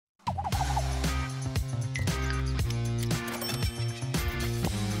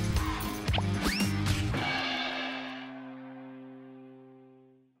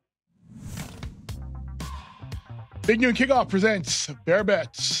Big Noon Kickoff presents Bear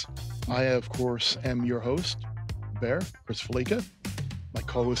Bets. I, of course, am your host, Bear, Chris Fallica. My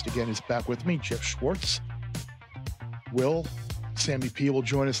co-host again is back with me, Geoff Schwartz. Sammy P will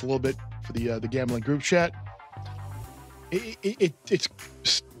join us a little bit for the gambling group chat. It's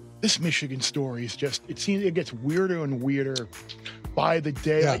this Michigan story is just, it seems it gets weirder and weirder by the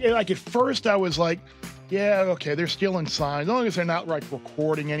day. Yeah. Like at first I was like, yeah, okay, they're stealing signs, as long as they're not like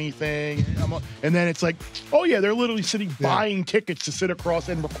recording anything. And then it's like, oh yeah, they're literally buying tickets to sit across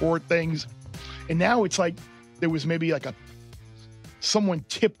and record things. And now it's like there was maybe like someone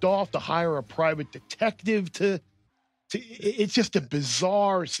tipped off to hire a private detective to it's just a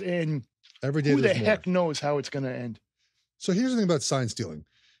bizarre, and every day who the more. heck knows how it's going to end. So here's the thing about sign stealing.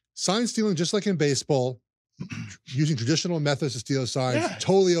 Sign stealing, just like in baseball, using traditional methods to steal signs,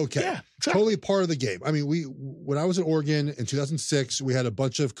 totally okay. Yeah, exactly. Totally part of the game. I mean, when I was at Oregon in 2006, we had a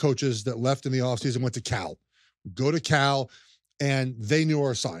bunch of coaches that left in the offseason and went to Cal. Go to Cal, and they knew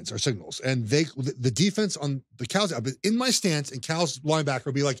our signs, our signals. And the defense on the Cal's, in my stance, and Cal's linebacker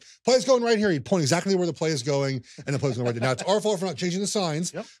would be like, play's going right here. He'd point exactly where the play is going, and the play's going right there. Now, it's our fault for not changing the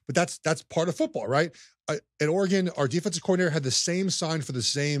signs, but that's part of football, right? At Oregon, our defensive coordinator had the same sign for the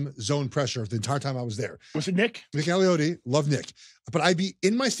same zone pressure the entire time I was there. Was it Nick? Nick Aliotti, love Nick. But I'd be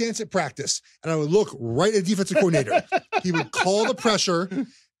in my stance at practice, and I would look right at the defensive coordinator. He would call the pressure,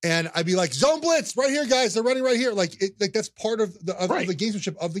 and I'd be like, zone blitz, right here, guys. They're running right here. Like that's part of the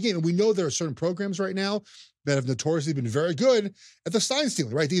gamesmanship of the game. And we know there are certain programs right now that have notoriously been very good at the sign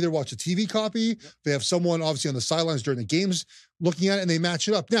stealing, right? They either watch a TV copy, they have someone obviously on the sidelines during the games looking at it, and they match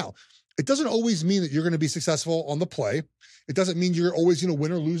it up. Now, it doesn't always mean that you're going to be successful on the play. It doesn't mean you're always going to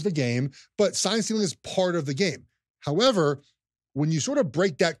win or lose the game, but sign stealing is part of the game. However, when you sort of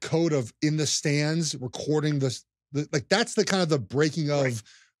break that code of in the stands, recording that's the kind of the breaking of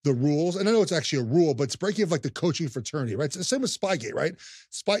the rules. And I know it's actually a rule, but it's breaking of like the coaching fraternity, right? It's the same with Spygate, right?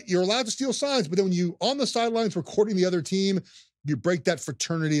 You're allowed to steal signs, but then when you on the sidelines recording the other team, you break that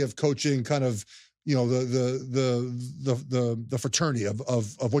fraternity of coaching kind of, you know, the fraternity of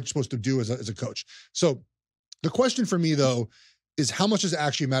what you're supposed to do as a coach. So the question for me though is how much does it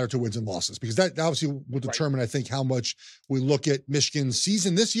actually matter to wins and losses? Because that obviously will determine, I think, how much we look at Michigan's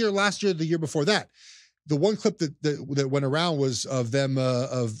season this year, last year, the year before that. The one clip that went around was of them,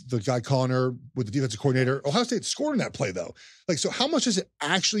 of the guy Connor with the defensive coordinator. Ohio State scored in that play though. Like, so how much does it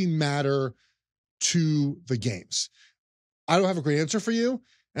actually matter to the games? I don't have a great answer for you.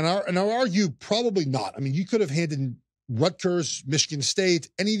 And I'll argue probably not. I mean, you could have handed Rutgers, Michigan State,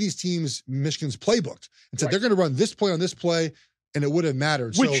 any of these teams, Michigan's playbook and said they're going to run this play on this play, and it would have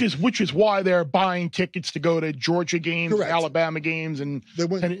mattered. Which is why they're buying tickets to go to Georgia games, Alabama games, and there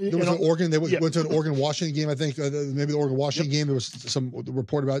was an Oregon. They went to an Oregon-Washington game. I think maybe the Oregon-Washington game. There was some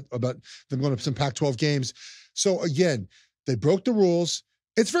report about them going to some Pac-12 games. So again, they broke the rules.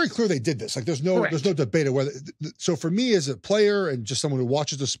 It's very clear they did this. Like there's no debate of whether. So for me as a player and just someone who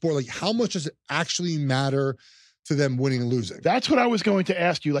watches the sport, like how much does it actually matter to them winning and losing? That's what I was going to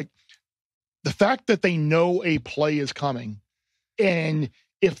ask you. Like the fact that they know a play is coming, and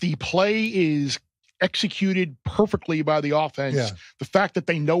if the play is executed perfectly by the offense, the fact that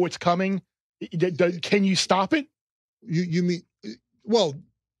they know it's coming, can you stop it? You mean, well,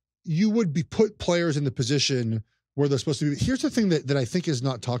 you would be put players in the position where they're supposed to be. Here's the thing that I think is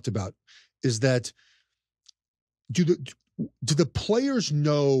not talked about is that do the players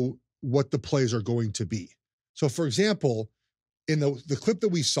know what the plays are going to be? So for example, in the clip that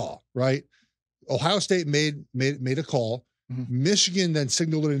we saw, right? Ohio State made a call. Mm-hmm. Michigan then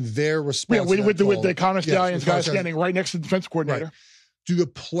signaled it in their response. Yeah, with the Connor Stallions guy standing right next to the defense coordinator. Right. Do the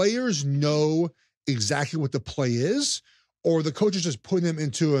players know exactly what the play is, or the coach is just putting them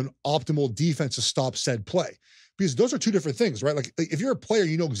into an optimal defense to stop said play? Because those are two different things, right? Like if you're a player,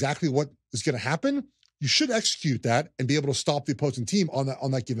 you know exactly what is going to happen. You should execute that and be able to stop the opposing team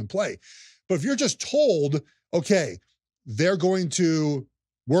on that given play. But if you're just told, okay,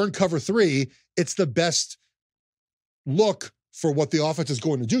 we're in cover 3, it's the best look for what the offense is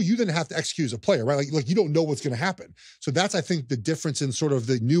going to do, you then have to execute as a player, right? Like you don't know what's going to happen. So that's, I think, the difference in sort of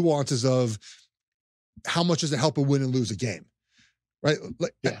the nuances of how much does it help a win and lose a game. Right.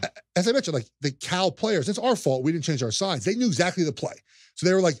 As I mentioned, like the Cal players, it's our fault. We didn't change our signs. They knew exactly the play. So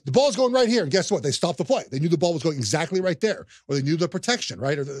they were like, the ball's going right here. And guess what? They stopped the play. They knew the ball was going exactly right there, or they knew the protection,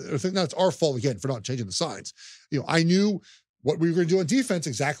 right? Or think that's our fault again for not changing the signs. You know, I knew what we were going to do on defense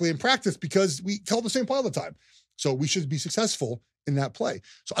exactly in practice because we called the same play all the time. So we should be successful in that play.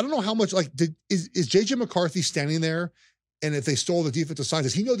 So I don't know how much is JJ McCarthy standing there And if they stole the defensive signs,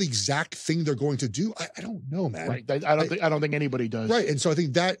 does he know the exact thing they're going to do? I don't know, man. Right. I don't think anybody does. Right. And so I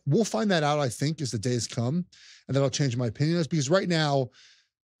think that we'll find that out, I think, as the days come. And then I'll change my opinion on this, because right now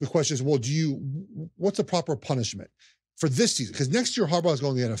the question is, well, what's the proper punishment for this season? Because next year Harbaugh is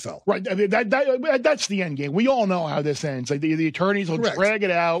going to the NFL. Right. I mean, that's the end game. We all know how this ends. Like the attorneys will drag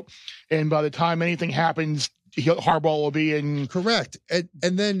it out, and by the time anything happens, Harbaugh will be in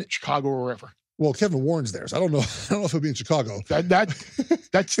and then Chicago or wherever. Well, Kevin Warren's there, so I don't know if he'll be in Chicago.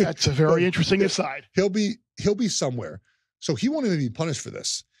 That's a very interesting aside. He'll be somewhere, so he won't even be punished for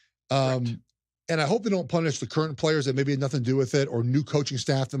this. And I hope they don't punish the current players that maybe had nothing to do with it, or new coaching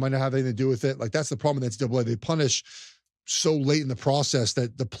staff that might not have anything to do with it. Like, that's the problem with NCAA. They punish so late in the process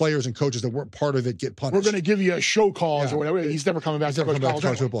that the players and coaches that weren't part of it get punished. We're going to give you a show cause or whatever. He's never coming back to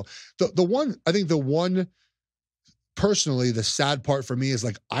college football. Personally, the sad part for me is,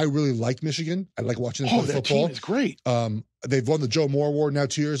 like, I really like Michigan. I like watching them play football. Team is great. They've won the Joe Moore Award now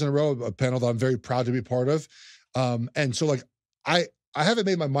 2 years in a row, a panel that I'm very proud to be part of. And so, like, I haven't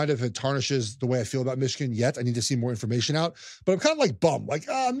made my mind up if it tarnishes the way I feel about Michigan yet. I need to see more information out, but I'm kind of like bummed. Like,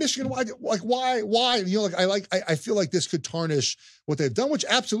 Michigan, why? You know, I feel like this could tarnish what they've done, which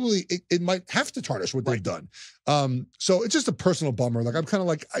absolutely it might have to tarnish what they've done. So it's just a personal bummer. Like, I'm kind of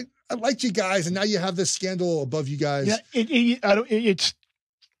like, I liked you guys, and now you have this scandal above you guys. Yeah, it's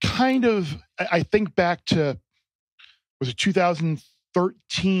kind of, I think back to, was it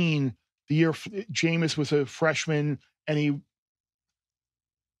 2013, the year Jameis was a freshman, and he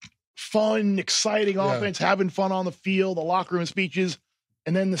fun, exciting offense, having fun on the field, the locker room speeches,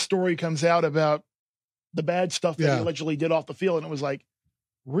 and then the story comes out about the bad stuff that he allegedly did off the field, and it was like,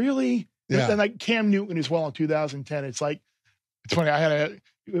 really? Yeah. And like Cam Newton as well in 2010. It's like, it's funny. I had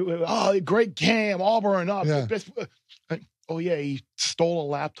a great Cam, Auburn up. Yeah. He stole a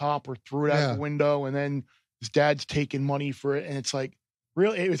laptop or threw it out the window, and then his dad's taking money for it, and it's like,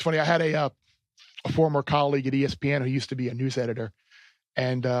 really? It was funny. I had a former colleague at ESPN who used to be a news editor,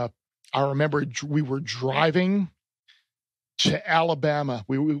 and I remember we were driving to Alabama.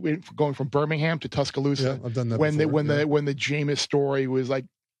 We were going from Birmingham to Tuscaloosa. Yeah, I've done that when before, when the Jameis story was like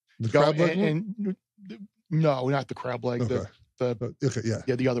the crab leg one? No, not the crab leg. Okay.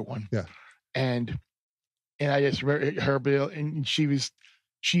 The other one. Yeah. And I just remember her, and she used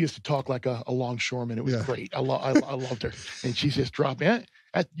to talk like a longshoreman. It was great. I loved her, and she's just dropping.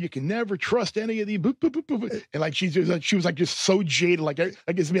 You can never trust any of the boop, boop, boop, boop. And like she was like just so jaded, like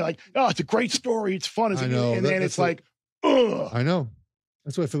it's me like, oh, it's a great story, it's fun, I know. And then it's like, ugh. I know.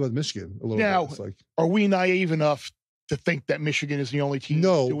 That's what I feel about Michigan a little now, bit. It's like, are we naive enough to think that Michigan is the only team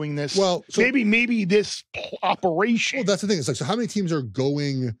doing this? Well, so, maybe this operation. Well, that's the thing. It's like, so how many teams are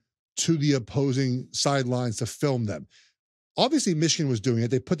going to the opposing sidelines to film them? Obviously, Michigan was doing it.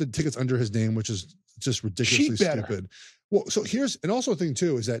 They put the tickets under his name, which is just ridiculously stupid. Well, so and also a thing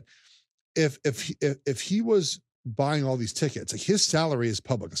too is that if he was buying all these tickets, like, his salary is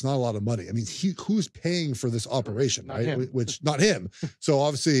public. It's not a lot of money. I mean, who's paying for this operation, not right? Him. Which not him. So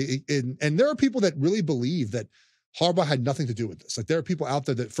obviously, and there are people that really believe that Harbaugh had nothing to do with this. Like, there are people out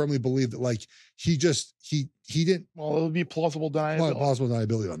there that firmly believe that, like, he didn't. Well, it would be plausible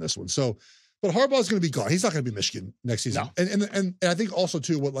deniability on this one. So. But Harbaugh's going to be gone. He's not going to be Michigan next season. No. And I think also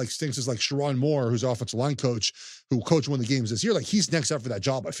too, what like stinks is like Sharon Moore, who's offensive line coach, who coached one of the games this year. Like, he's next up for that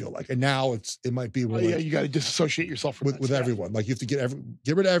job, I feel like. And now it might be you got to disassociate yourself from with everyone. Like, you have to get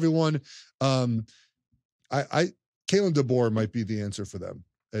rid of everyone. Kalen DeBoer might be the answer for them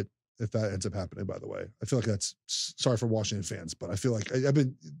if that ends up happening. By the way, I feel like that's, sorry for Washington fans, but I feel like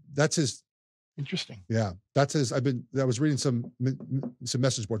that's his. Interesting. Yeah, that's his. I was reading some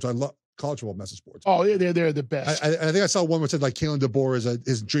message boards. I love college football message boards. Oh, they're the best. I think I saw one where it said like Kalen DeBoer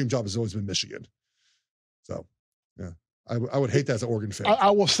his dream job has always been Michigan. So, yeah, I would hate that as an Oregon fan.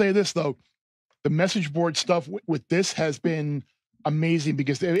 I will say this though, the message board stuff with this has been amazing,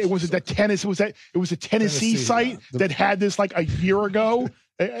 because it was a Tennessee site that had this like a year ago.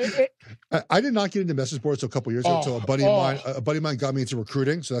 I did not get into message boards until a couple of years ago. So a buddy of mine got me into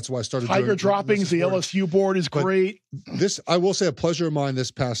recruiting. So that's why I started Tiger doing droppings. The LSU board is great. This, I will say, a pleasure of mine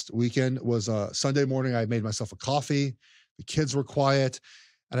this past weekend was Sunday morning. I made myself a coffee. The kids were quiet.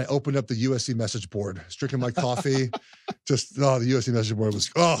 And I opened up the USC message board, was drinking my coffee. The USC message board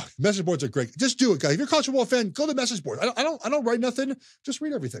was, message boards are great. Just do it, guys. If you're a college football fan, go to the message board. I don't write nothing. Just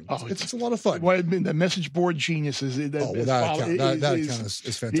read everything. It's a lot of fun. Well, I mean, the message board geniuses. That account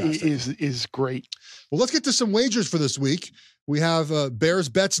is fantastic. Is great. Well, let's get to some wagers for this week. We have Bears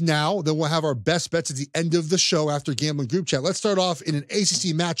bets now. Then we'll have our best bets at the end of the show after Gambling Group Chat. Let's start off in an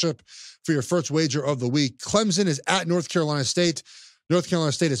ACC matchup for your first wager of the week. Clemson is at North Carolina State. North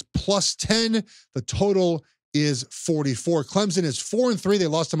Carolina State is +10. The total is 44. Clemson is 4-3. They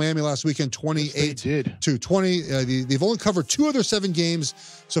lost to Miami last weekend, 28-20. They've only covered 2 of their 7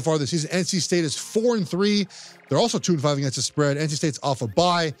 games so far this season. NC State is 4-3. They're also 2-5 against the spread. NC State's off a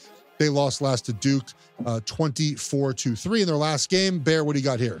bye. They lost last to Duke, 24-3 in their last game. Bear, what do you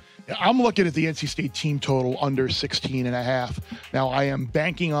got here? I'm looking at the NC State team total under 16.5. Now, I am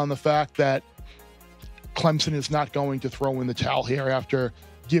banking on the fact that Clemson is not going to throw in the towel here after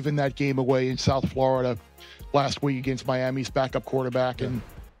giving that game away in South Florida last week against Miami's backup quarterback, and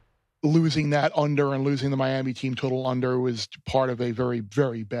losing that under and losing the Miami team total under was part of a very,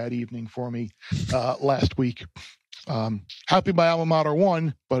 very bad evening for me last week. Happy my alma mater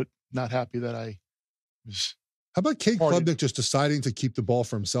won, but not happy that I was. How about Cade Klubnik just deciding to keep the ball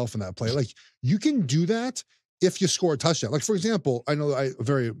for himself in that play? Like, you can do that if you score a touchdown. Like, for example, I know I'm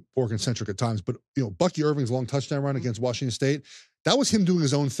very Oregon-centric at times, but, Bucky Irving's long touchdown run against Washington State, that was him doing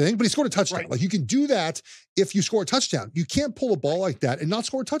his own thing, but he scored a touchdown. Right. Like, you can do that if you score a touchdown. You can't pull a ball like that and not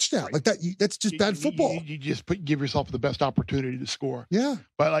score a touchdown. Right. Like that, that's just bad football. You just give yourself the best opportunity to score. Yeah.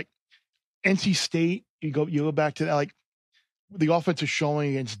 But, like, NC State, you go back to that, like, the offensive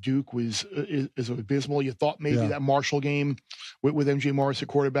showing against Duke is abysmal. You thought maybe that Marshall game with MJ Morris at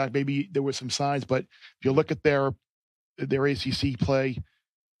quarterback, maybe there were some signs, but if you look at their ACC play,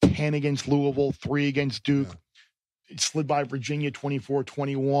 10 against Louisville, 3 against Duke, it slid by Virginia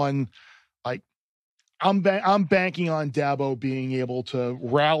 24-21. Like, I'm banking on Dabo being able to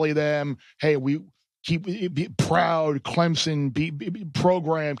rally them. Hey, we be proud, Clemson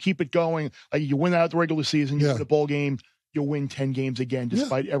program, keep it going. Like, you win out the regular season, you win the bowl game, you'll win 10 games again,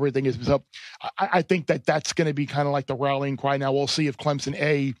 despite everything is up. I think that's going to be kind of like the rallying cry. Now, we'll see if Clemson,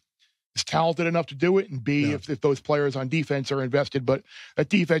 A, is talented enough to do it, and B, if those players on defense are invested. But that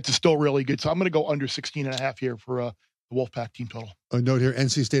defense is still really good. So I'm going to go under 16.5 here for the Wolfpack team total. A note here,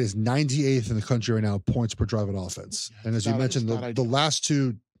 NC State is 98th in the country right now, points per drive on offense. And as you mentioned, the last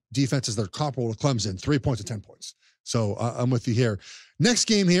 2 defenses that are comparable to Clemson, 3 points to 10 points. So I'm with you here. Next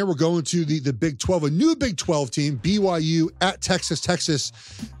game here, we're going to the Big 12, a new Big 12 team, BYU at Texas. Texas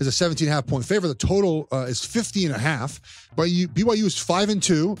is a 17.5 point favorite. The total is 50.5. BYU is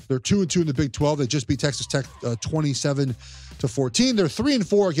 5-2. They're 2-2 in the Big 12. They just beat Texas Tech 27-14. They're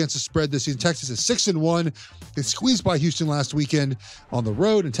 3-4 against the spread this season. Texas is 6-1. They squeezed by Houston last weekend on the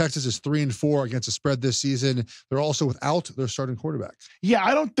road, and Texas is 3-4 against the spread this season. They're also without their starting quarterback. Yeah,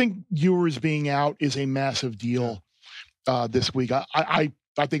 I don't think Ewers being out is a massive deal this week. I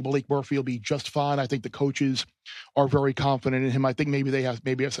think Malik Murphy will be just fine. I think the coaches are very confident in him. I think maybe they have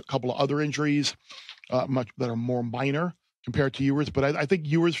a couple of other injuries that are more minor compared to Ewers. But I think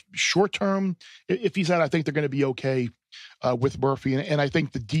Ewers, short term, if he's out, I think they're going to be okay with Murphy. And I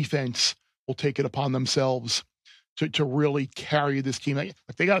think the defense will take it upon themselves to really carry this team. Like,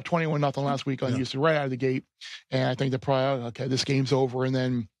 they got a 21-0 last week on Houston right out of the gate. And I think they're probably, okay, this game's over. And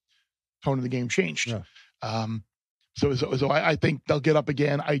then tone of the game changed. Yeah. So I think they'll get up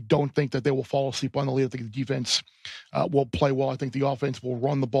again. I don't think that they will fall asleep on the lead. I think the defense will play well. I think the offense will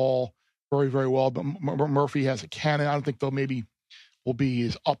run the ball very, very well. But Murphy has a cannon. I don't think they'll will be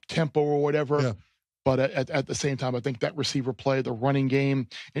as up-tempo or whatever. Yeah. But at the same time, I think that receiver play, the running game,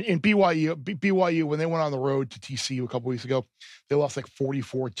 and BYU, when they went on the road to TCU a couple weeks ago, they lost like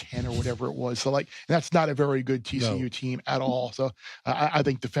 44-10 or whatever it was. So, like, that's not a very good TCU team at all. So I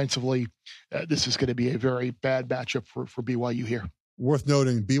think defensively, this is going to be a very bad matchup for BYU here. Worth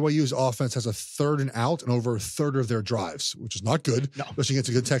noting, BYU's offense has a 3rd and out and over a third of their drives, which is not good, especially against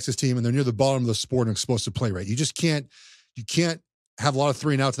a good Texas team. And they're near the bottom of the sport in explosive play rate. You can't have a lot of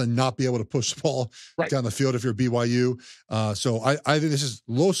 3 and outs and then not be able to push the ball down the field if you're BYU. So I think this is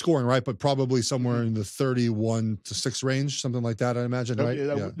low scoring, right? But probably somewhere in the 31-6 range, something like that, I imagine,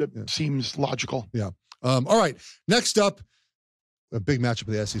 right? That seems logical. Yeah. All right. Next up, a big matchup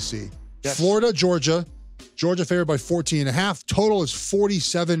of the SEC. Yes. Florida, Georgia. Georgia favored by 14.5. Total is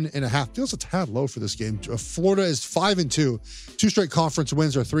 47.5. Feels a tad low for this game. Florida is 5-2. 2 straight conference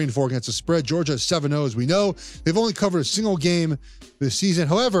wins. Are 3-4 against the spread. Georgia is 7-0, as we know. They've only covered a single game this season.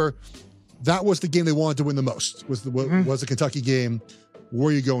 However, that was the game they wanted to win the most. Was the Kentucky game. Where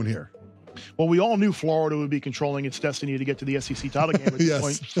are you going here? Well, we all knew Florida would be controlling its destiny to get to the SEC title game at this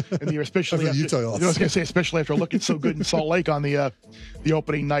point in the year, especially after, I was going to say, especially after looking so good in Salt Lake on the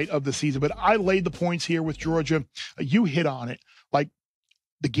opening night of the season. But I laid the points here with Georgia. You hit on it. Like,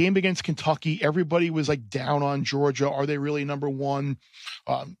 the game against Kentucky, everybody was like down on Georgia. Are they really number one?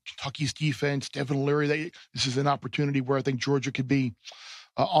 Kentucky's defense, Devin Leary. This is an opportunity where I think Georgia could be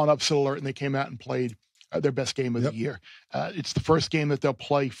on upset alert, and they came out and played their best game of the year. It's the first game that they'll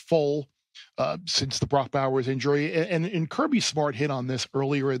play full since the Brock Bowers injury. And Kirby Smart hit on this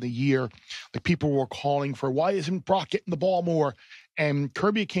earlier in the year. Like, people were calling for, why isn't Brock getting the ball more? And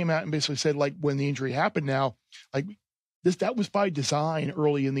Kirby came out and basically said, like, when the injury happened now, like, that was by design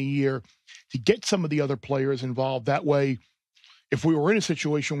early in the year to get some of the other players involved. That way, if we were in a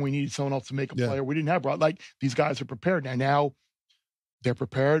situation where we needed someone else to make a player, we didn't have Brock. Like, these guys are prepared now. Now they're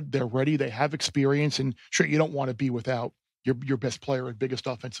prepared, they're ready, they have experience, and sure, you don't want to be without your best player and biggest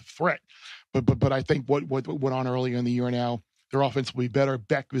offensive threat. But I think what went on earlier in the year now, their offense will be better.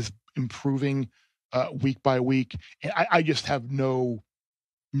 Beck is improving week by week, and I just have no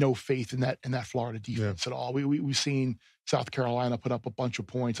faith in that Florida defense at all. We've seen South Carolina put up a bunch of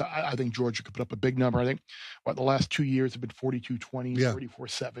points. I think Georgia could put up a big number. I think the last 2 years have been 42-20,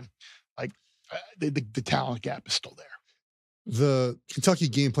 34-7. Like, the talent gap is still there. The Kentucky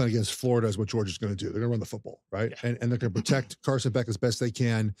game plan against Florida is what Georgia's going to do. They're going to run the football, right? Yeah. And they're going to protect Carson Beck as best they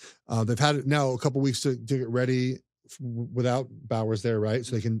can. They've had it now a couple weeks to get ready without Bowers there, right?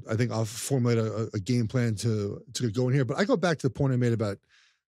 So they can, I think, I'll formulate a game plan to go in here. But I go back to the point I made about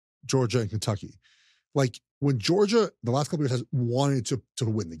Georgia and Kentucky. Like, when Georgia, the last couple of years, has wanted to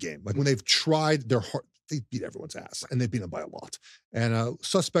win the game, like when they've tried their heart, they beat everyone's ass, and they beat them by a lot. And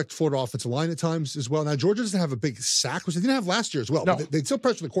suspect Florida offensive line at times as well. Now, Georgia doesn't have a big sack, which they didn't have last year as well. No. They still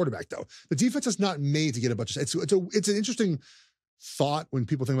pressure the quarterback, though. The defense is not made to get a bunch of. It's an interesting thought when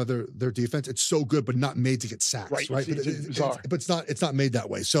people think about their defense. It's so good, but not made to get sacks, right? But it's not made that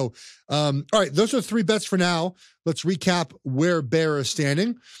way. So, all right, those are 3 bets for now. Let's recap where Bear is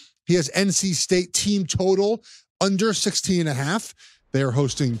standing. He has NC State team total under 16.5. They are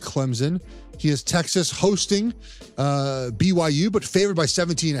hosting Clemson. He has Texas hosting BYU, but favored by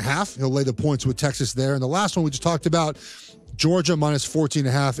 17.5. He'll lay the points with Texas there. And the last one we just talked about, Georgia minus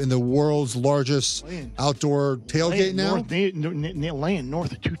 14.5 in the world's largest outdoor tailgate now. Laying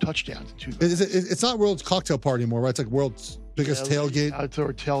north of 2 touchdowns. It's not world's cocktail party anymore, right? It's like world's biggest tailgate.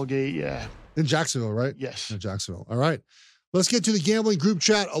 Outdoor tailgate, yeah. In Jacksonville, right? Yes. In Jacksonville. All right. Let's get to the gambling group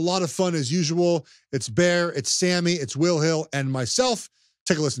chat. A lot of fun as usual. It's Bear, it's Sammy, it's Will Hill, and myself.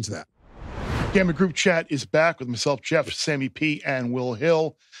 Take a listen to that. Gambling group chat is back with myself, Geoff, Sammy P, and Will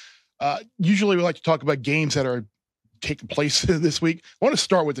Hill. Usually we like to talk about games that are taking place this week. I want to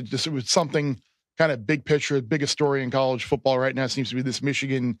start with something kind of big picture. The biggest story in college football right now seems to be this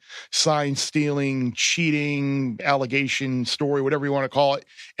Michigan sign stealing, cheating, allegation story, whatever you want to call it.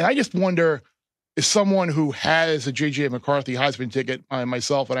 And I just wonder, as someone who has a J.J. McCarthy Heisman ticket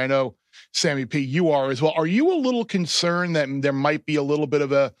myself, and I know, Sammy P, you are as well, are you a little concerned that there might be a little bit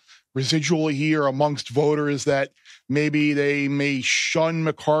of a residual here amongst voters that maybe they may shun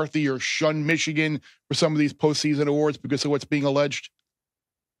McCarthy or shun Michigan for some of these postseason awards because of what's being alleged?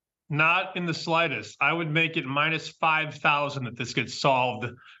 Not in the slightest. I would make it minus 5,000 if this gets solved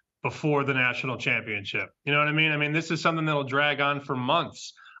before the national championship. You know what I mean? I mean, this is something that'll drag on for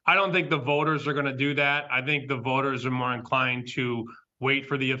months. I don't think the voters are going to do that. I think the voters are more inclined to wait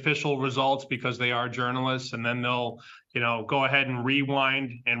for the official results because they are journalists, and then they'll, go ahead and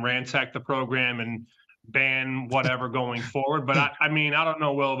rewind and ransack the program and ban whatever going forward. But I don't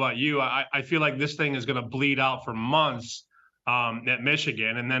know, Will, about you. I feel like this thing is going to bleed out for months at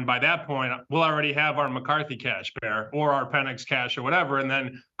Michigan. And then by that point, we'll already have our McCarthy cash, Bear, or our Penix cash or whatever. And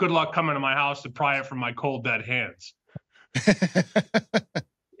then good luck coming to my house to pry it from my cold, dead hands.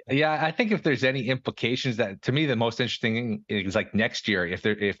 Yeah, I think if there's any implications, that to me the most interesting thing is like next year,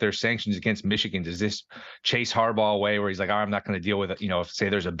 if there's sanctions against Michigan, does this chase Harbaugh away where he's like, I'm not going to deal with it, if say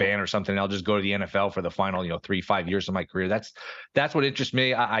there's a ban or something, I'll just go to the NFL for the final 3-5 years of my career. That's what interests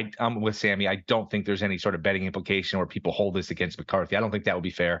me. I'm with Sammy. I don't think there's any sort of betting implication where people hold this against McCarthy. I don't think that would be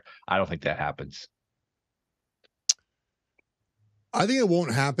fair. I don't think that happens. I think it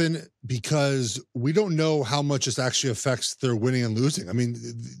won't happen because we don't know how much this actually affects their winning and losing. I mean,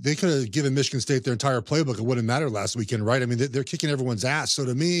 they could have given Michigan State their entire playbook. It wouldn't matter last weekend, right? I mean, they're kicking everyone's ass. So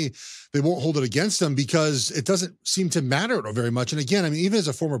to me, they won't hold it against them because it doesn't seem to matter very much. And again, I mean, even as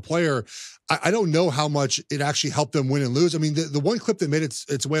a former player, I don't know how much it actually helped them win and lose. I mean, the one clip that made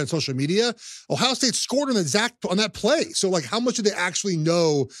its way on social media, Ohio State scored on that play. So like, how much did they actually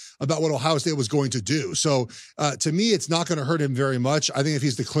know about what Ohio State was going to do? So to me, it's not going to hurt him very much. I think if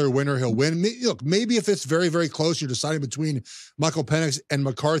he's the clear winner, he'll win. Look, maybe if it's very, very close, you're deciding between Michael Penix and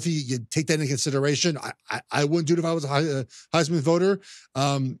McCarthy, you take that into consideration. I wouldn't do it if I was a Heisman voter.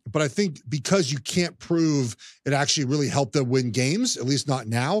 But I think because you can't prove it actually really helped them win games, at least not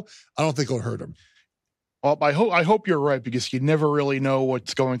now, I don't think it'll hurt them. Well, I hope you're right, because you never really know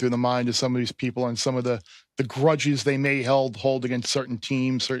what's going through the mind of some of these people and some of the grudges they may hold against certain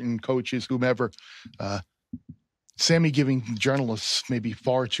teams, certain coaches, whomever. Sammy giving journalists maybe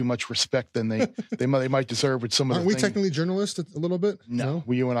far too much respect than they might deserve with some of Aren't the we things. technically journalists a little bit? No,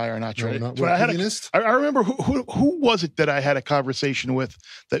 you and I are not. No, Right? we're I opinionists? I remember who was it that I had a conversation with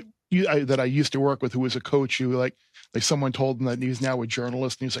that I used to work with, who was a coach who like someone told him that he's now a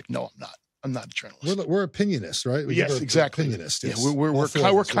journalist, and he was like, "No, I'm not. I'm not a journalist." We're opinionists, right? Yes, exactly. Opinionists. Yeah,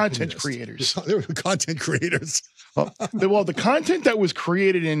 Yes. we're content creators. They're content creators. Well, the content that was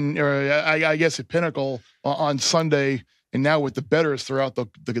created I guess at Pinnacle on Sunday, and now with the bettors throughout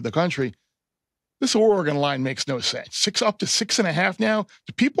the country, this Oregon line makes no sense. Up to 6.5 now.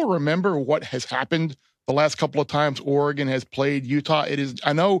 Do people remember what has happened the last couple of times Oregon has played Utah? It is,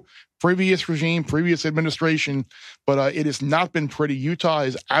 I know, previous regime, previous administration, but it has not been pretty. Utah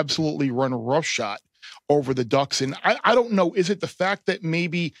has absolutely run roughshod over the Ducks, and I don't know. Is it the fact that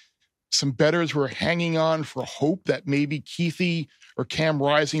maybe some bettors were hanging on for hope that maybe Keithy or Cam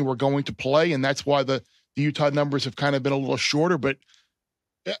Rising were going to play, and that's why the Utah numbers have kind of been a little shorter? But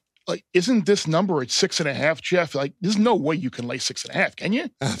like, isn't this number at 6.5, Geoff? Like, there's no way you can lay 6.5, can you?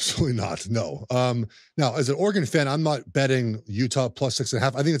 Absolutely not. No. Now, as an Oregon fan, I'm not betting Utah plus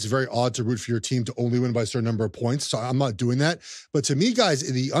 6.5. I think it's very odd to root for your team to only win by a certain number of points, so I'm not doing that. But to me, guys,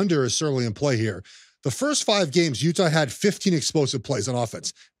 the under is certainly in play here. The first 5 games, Utah had 15 explosive plays on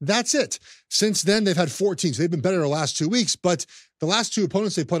offense. That's it. Since then, they've had 14. So they've been better the last 2 weeks, but the last 2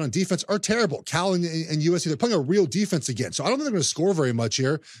 opponents they played on defense are terrible. Cal and USC, they're playing a real defense again. So I don't think they're going to score very much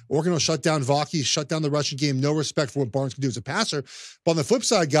here. Oregon will shut down Vaki, shut down the rushing game. No respect for what Barnes can do as a passer. But on the flip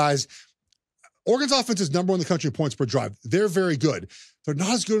side, guys, Oregon's offense is number 1 in the country in points per drive. They're very good. They're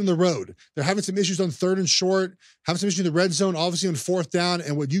not as good on the road. They're having some issues on 3rd and short, having some issues in the red zone, obviously on 4th down.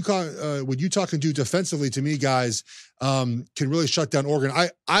 And what Utah can do defensively, to me, guys, can really shut down Oregon.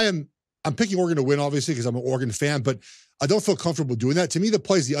 I'm picking Oregon to win, obviously, because I'm an Oregon fan, but I don't feel comfortable doing that. To me, the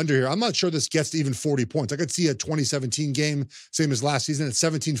play's the under here. I'm not sure this gets to even 40 points. I could see a 2017 game, same as last season, a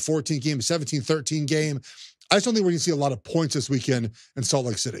 17-14 game, a 17-13 game. I just don't think we're going to see a lot of points this weekend in Salt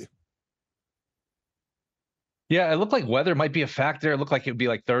Lake City. Yeah, it looked like weather might be a factor. It looked like it would be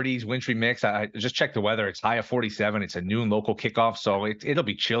like 30s, wintry mix. I just checked the weather. It's high of 47. It's a noon local kickoff, so it'll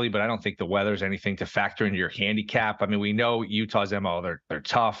be chilly, but I don't think the weather's anything to factor into your handicap. I mean, we know Utah's MO. They're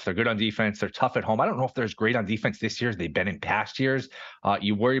tough. They're good on defense. They're tough at home. I don't know if they're as great on defense this year as they've been in past years.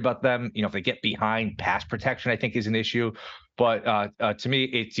 You worry about them. If they get behind, pass protection, I think, is an issue. But to me,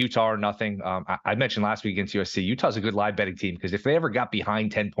 it's Utah or nothing. I mentioned last week against USC, Utah's a good live betting team because if they ever got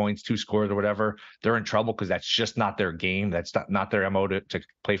behind 10 points, 2 scores or whatever, they're in trouble because that's just not their game. That's not their MO to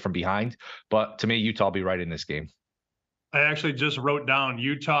play from behind. But to me, Utah will be right in this game. I actually just wrote down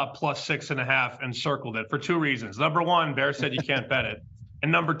Utah plus 6.5 and circled it for 2 reasons. Number 1, Bear said you can't bet it.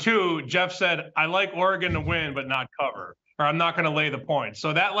 And number 2, Geoff said, I like Oregon to win, but not cover, or I'm not going to lay the points.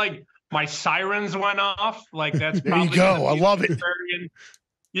 So that my sirens went off. Like that's probably there you go. I love it.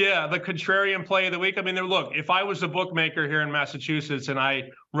 Yeah, the contrarian play of the week. I mean, look, if I was a bookmaker here in Massachusetts and I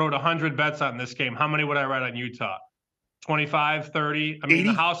wrote 100 bets on this game, how many would I write on Utah? 25, 30? I mean, 80?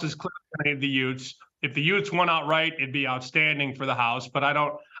 The house is clearly the Utes. If the Utes won outright, it'd be outstanding for the house, but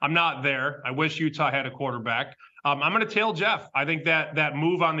I'm not there. I wish Utah had a quarterback. I'm going to tail Geoff. I think that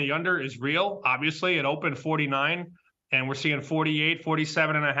move on the under is real. Obviously, it opened 49. And we're seeing 48,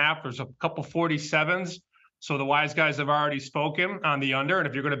 47.5. There's a couple 47s. So the wise guys have already spoken on the under. And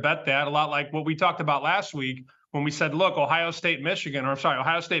if you're going to bet that, a lot like what we talked about last week when we said, look, Ohio State,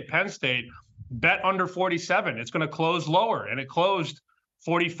 Penn State, bet under 47. It's going to close lower. And it closed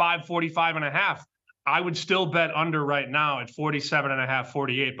 45, 45.5. I would still bet under right now at 47.5,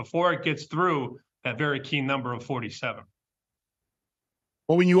 48 before it gets through that very key number of 47.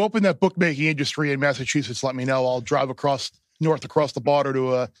 Well, when you open that bookmaking industry in Massachusetts, let me know. I'll drive across the border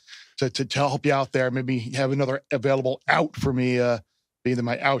to help you out there. Maybe have another available out for me. Either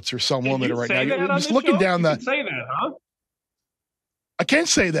my outs or some limit right now. You're just looking down the. Say that, huh? I can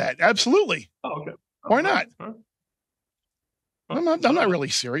say that absolutely. Oh, okay. Why not? Huh? I'm not really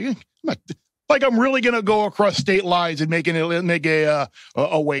serious. I'm really going to go across state lines and make a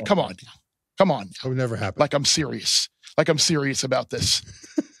way. Come on. That would never happen. Like I'm serious about this.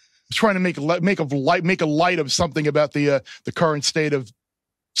 I'm trying to make a light of something about the current state of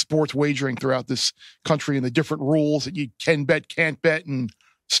sports wagering throughout this country and the different rules that you can bet, can't bet, and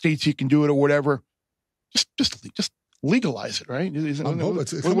states you can do it or whatever. Just legalize it, right?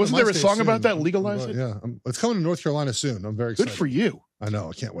 Wasn't there a song soon. about that? Legalize it? Yeah. It's coming to North Carolina soon. I'm very excited. Good for you. I know.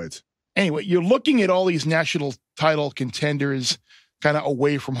 I can't wait. Anyway, you're looking at all these national title contenders kind of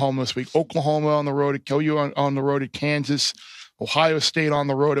away from home this week. Oklahoma on the road at KU, on the road at Kansas, Ohio State on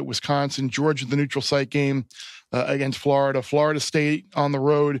the road at Wisconsin, Georgia, the neutral site game against Florida, Florida State on the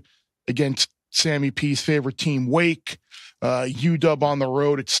road against Sammy P's favorite team, Wake. UW on the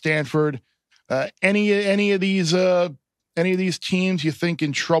road at Stanford. Any of these teams you think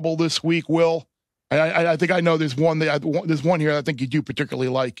in trouble this week, Will? I think I know there's one here that I think you do particularly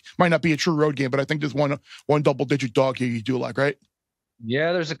like. Might not be a true road game, but I think there's one double-digit dog here you do like, right?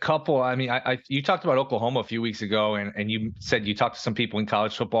 Yeah, there's a couple. I mean, you talked about Oklahoma a few weeks ago, and you said you talked to some people in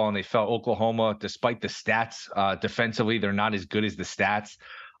college football, and they felt Oklahoma, despite the stats, defensively, they're not as good as the stats.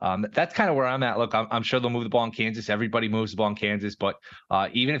 That's kind of where I'm at. Look, I'm sure they'll move the ball in Kansas. Everybody moves the ball in Kansas, but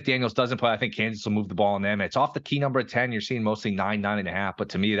even if Daniels doesn't play, I think Kansas will move the ball on them. It's off the key number of 10. You're seeing mostly 9.5, but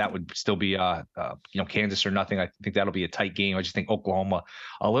to me, that would still be, Kansas or nothing. I think that'll be a tight game. I just think Oklahoma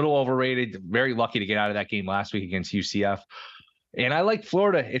a little overrated. Very lucky to get out of that game last week against UCF. And I like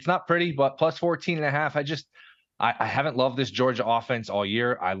Florida. It's not pretty, but plus 14.5. I haven't loved this Georgia offense all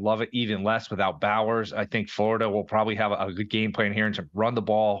year. I love it even less without Bowers. I think Florida will probably have a good game plan here and to run the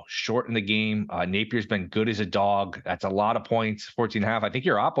ball, shorten the game. Napier's been good as a dog. That's a lot of points, 14.5. I think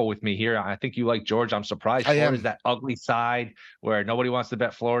you're oppo with me here. I think you like Georgia. I'm surprised. Florida's that ugly side where nobody wants to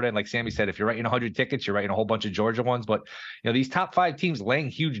bet Florida. And like Sammy said, if you're writing 100 tickets, you're writing a whole bunch of Georgia ones. But these top 5 teams laying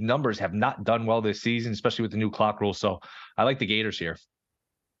huge numbers have not done well this season, especially with the new clock rule. So I like the Gators here.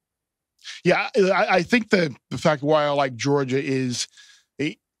 Yeah, I think the fact why I like Georgia is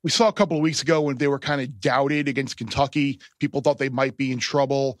we saw a couple of weeks ago when they were kind of doubted against Kentucky. People thought they might be in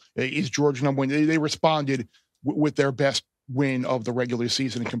trouble. Is Georgia number one? They responded with their best win of the regular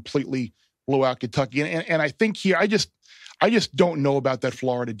season and completely blew out Kentucky. And I think here, I just don't know about that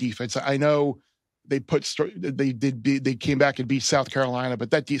Florida defense. I know they came back and beat South Carolina, but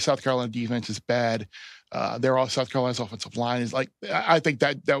that South Carolina defense is bad. South Carolina's offensive line is I think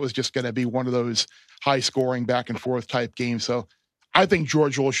that was just going to be one of those high scoring back and forth type games. So I think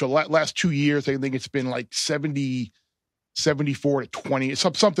Georgia will show last 2 years. I think it's been like 74-20,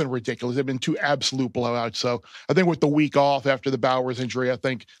 something ridiculous. They've been 2 absolute blowouts. So I think with the week off after the Bowers injury, I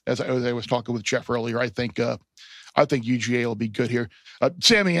think as I was talking with Geoff earlier, I think UGA will be good here.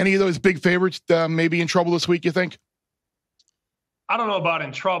 Sammy, any of those big favorites maybe in trouble this week, you think? I don't know about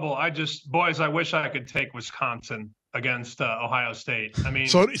in trouble. I wish I could take Wisconsin against Ohio State. I mean,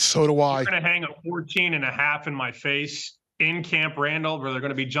 so do I. You're going to hang a 14.5 in my face in Camp Randall where they're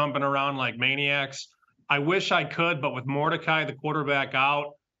going to be jumping around like maniacs. I wish I could, but with Mordecai, the quarterback,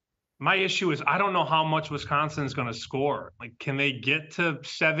 out, my issue is I don't know how much Wisconsin is going to score. Like, can they get to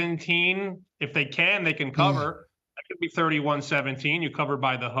 17? If they can, they can cover. That could be 31-17. You cover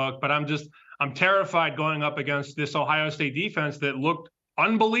by the hook, but I'm terrified going up against this Ohio State defense that looked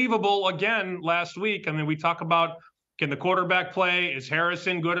unbelievable again last week. I mean, we talk about, can the quarterback play? Is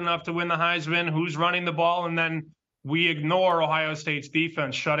Harrison good enough to win the Heisman? Who's running the ball? And then we ignore Ohio State's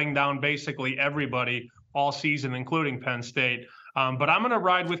defense shutting down basically everybody all season, including Penn State. But I'm going to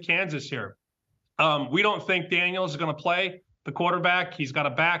ride with Kansas here. We don't think Daniels is going to play the quarterback. He's got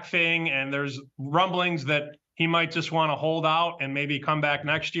a back thing, and there's rumblings that he might just want to hold out and maybe come back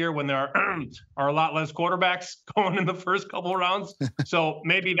next year when there are a lot less quarterbacks going in the first couple of rounds. So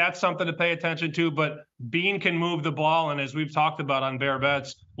maybe that's something to pay attention to. But Bean can move the ball. And as we've talked about on Bear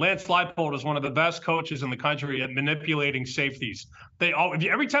Bets, Lance Leipold is one of the best coaches in the country at manipulating safeties.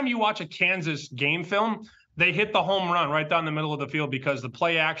 Every time you watch a Kansas game film, they hit the home run right down the middle of the field because the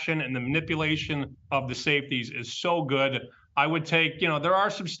play action and the manipulation of the safeties is so good. I would take, there are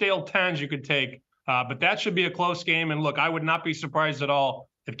some stale 10s you could take. But that should be a close game. And look, I would not be surprised at all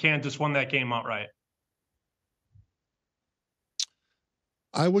if Kansas won that game outright.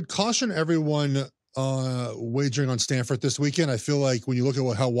 I would caution everyone wagering on Stanford this weekend. I feel like when you look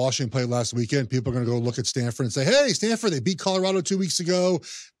at how Washington played last weekend, people are going to go look at Stanford and say, hey, Stanford, they beat Colorado 2 weeks ago.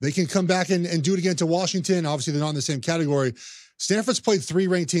 They can come back and do it again to Washington. Obviously, they're not in the same category. Stanford's played 3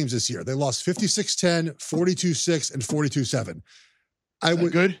 ranked teams this year. They lost 56-10, 42-6, and 42-7.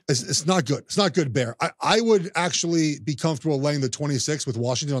 Good? It's not good. It's not good, Bear. I would actually be comfortable laying the 26 with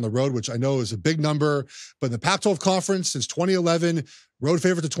Washington on the road, which I know is a big number. But in the Pac-12 conference since 2011, road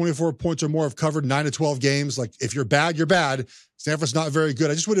favorite to 24 points or more have covered 9 to 12 games. Like, if you're bad, you're bad. Stanford's not very good.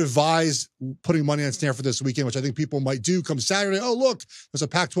 I just would advise putting money on Stanford this weekend, which I think people might do come Saturday. Oh, look, there's a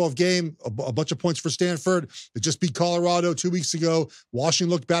Pac-12 game, a bunch of points for Stanford. They just beat Colorado 2 weeks ago. Washington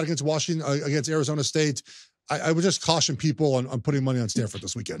looked bad against Arizona State. I would just caution people on putting money on Stanford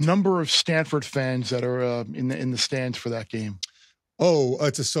this weekend. Number of Stanford fans that are in the stands for that game. Oh,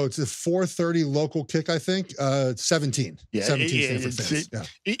 it's a 4:30 local kick, I think. 17. Yeah, 17 Stanford fans.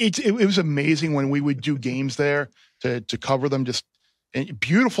 It was amazing when we would do games there to cover them. Just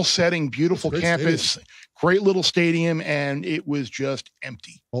beautiful setting, beautiful campus, stadium. Great little stadium, and it was just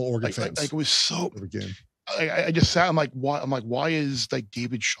empty. All Oregon fans. Like it was so. I just sat. I'm like, why is like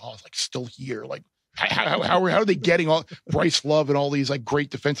David Shaw like still here? Like, how are they getting all Bryce Love and all these like great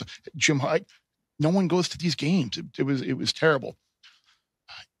defensive Jim Hyde? No one goes to these games. It was terrible.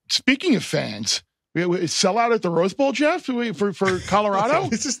 Speaking of fans, we sell out at the Rose Bowl, Geoff, for Colorado.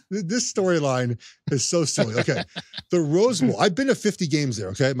 This storyline is so silly. Okay, the Rose Bowl. I've been to 50 games there.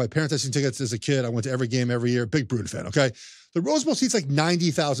 Okay, my parents had seen tickets as a kid. I went to every game every year. Big Bruin fan. Okay, the Rose Bowl seats like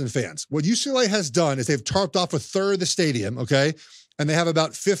 90,000 fans. What UCLA has done is they've tarped off a third of the stadium. Okay, and they have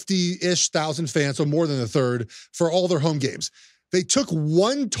about 50-ish thousand fans, so more than a third for all their home games. They took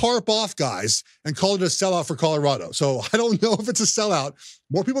one tarp off, guys, and called it a sellout for Colorado. So I don't know if it's a sellout.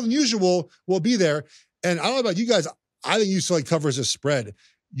 More people than usual will be there. And I don't know about you guys. I think UCLA covers a spread.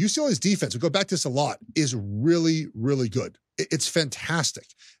 UCLA's defense, we go back to this a lot, is really, really good. It's fantastic.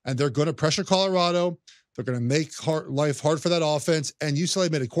 And they're going to pressure Colorado. They're going to make life hard for that offense. And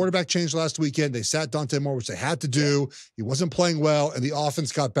UCLA made a quarterback change last weekend. They sat Dante Moore, which they had to do. He wasn't playing well. And the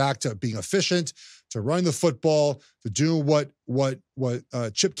offense got back to being efficient, to running the football, to do what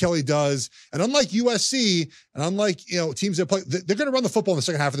Chip Kelly does. And unlike USC, and unlike teams that play, they're going to run the football in the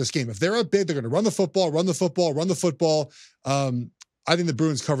second half of this game. If they're up big, they're going to run the football. I think the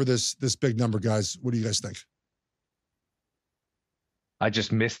Bruins cover this big number, guys. What do you guys think? I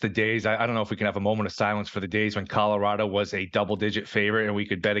just miss the days. I don't know if we can have a moment of silence for the days when Colorado was a double-digit favorite and we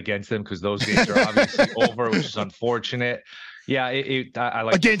could bet against them, because those games are obviously over, which is unfortunate. Yeah, I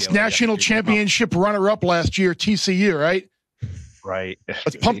like against national championship runner-up last year, TCU, right? Right.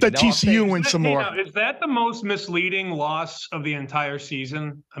 Let's pump that TCU win some more. Is that the most misleading loss of the entire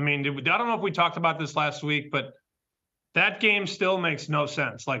season? I mean, I don't know if we talked about this last week, but that game still makes no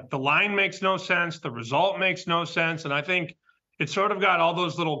sense. Like, the line makes no sense. The result makes no sense. And I think it sort of got all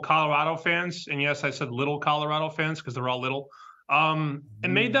those little Colorado fans, and yes, I said little Colorado fans because they're all little, and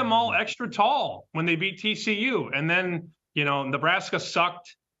made them all extra tall when they beat TCU. And then, Nebraska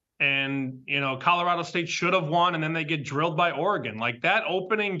sucked, and, Colorado State should have won, and then they get drilled by Oregon. Like, that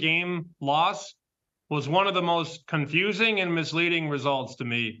opening game loss was one of the most confusing and misleading results to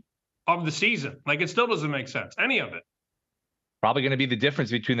me of the season. Like, it still doesn't make sense, any of it. Probably going to be the difference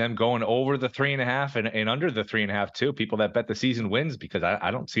between them going over the 3.5 and under the 3.5 too. People that bet the season wins, because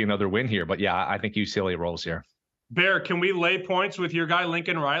I don't see another win here. But yeah, I think UCLA rolls here. Bear, can we lay points with your guy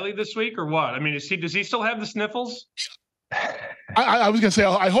Lincoln Riley this week or what? I mean, does he still have the sniffles? I was going to say,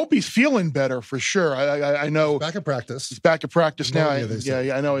 I hope he's feeling better for sure. I know he's back at practice. He's back at practice now.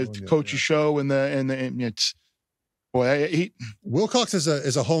 I know it's coach's show and it's. Boy, Wilcox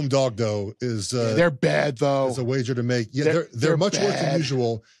is a home dog though. They're bad though. Is a wager to make. Yeah, they're much worse than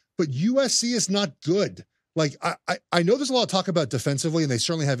usual. But USC is not good. Like I know there's a lot of talk about defensively, and they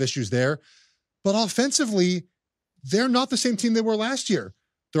certainly have issues there. But offensively, they're not the same team they were last year.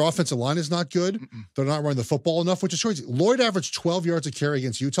 Their offensive line is not good. Mm-mm. They're not running the football enough, which is crazy. Lloyd averaged 12 yards a carry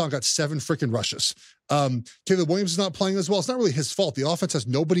against Utah and got 7 freaking rushes. Caleb Williams is not playing as well. It's not really his fault. The offense has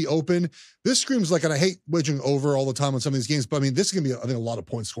nobody open. This screams like, and I hate wagering over all the time on some of these games, but I mean, this is going to be, I think, a lot of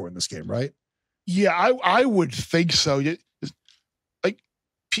points scored in this game, right? Yeah, I would think so. Like,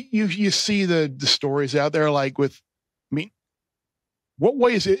 you see the stories out there, like with, I mean, what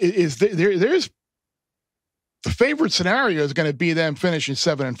way is it? There's the favorite scenario is going to be them finishing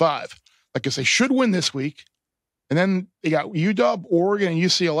 7-5. Like I say, should win this week. And then they got UW, Oregon, and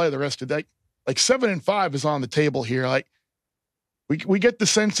UCLA the rest of the day. Like 7-5 is on the table here. Like we get the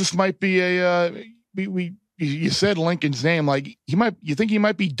sense this might be you said Lincoln's name. Like you think he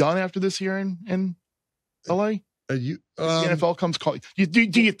might be done after this year in LA? The NFL comes calling. Do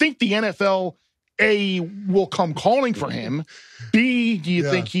you think the NFL A will come calling for him? B, do you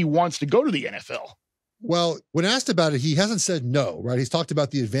think he wants to go to the NFL? Well, when asked about it, he hasn't said no, right? He's talked about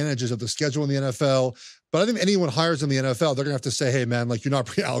the advantages of the schedule in the NFL, but I think anyone hires in the NFL, they're going to have to say, hey, man, like, you're not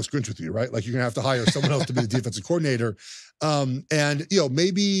bringing Alex Grinch with you, right? Like, you're going to have to hire someone else to be the defensive coordinator. And,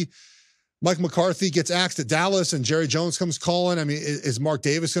 maybe Mike McCarthy gets axed at Dallas and Jerry Jones comes calling. I mean, is Mark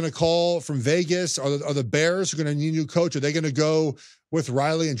Davis going to call from Vegas? Are the Bears going to need a new coach? Are they going to go with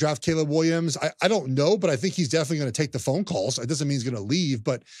Riley and draft Caleb Williams? I don't know, but I think he's definitely going to take the phone calls. It doesn't mean he's going to leave,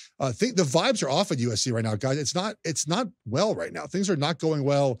 but I think the vibes are off at USC right now, guys. It's not well right now. Things are not going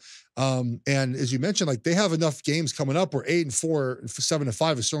well. And as you mentioned, like, they have enough games coming up where 8-4,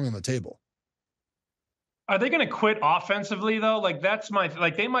 7-5 is certainly on the table. Are they going to quit offensively though? Like,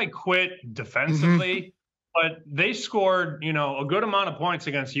 they might quit defensively, but they scored, a good amount of points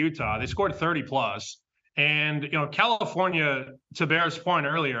against Utah. They scored 30 plus. And, California, to Bear's point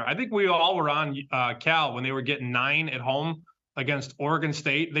earlier, I think we all were on Cal when they were getting 9 at home against Oregon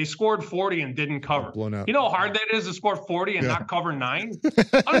State. They scored 40 and didn't cover. Blown out. You know how hard that is to score 40 and not cover 9?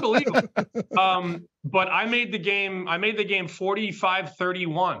 Unbelievable. But I made the game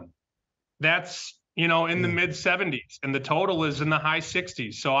 45-31. That's, in the mid 70s, and the total is in the high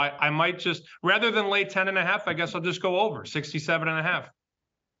 60s. So I might just, rather than lay 10.5, I guess I'll just go over 67.5.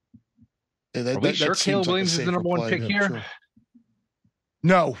 Are we sure Caleb Williams is the number one pick here? Sure.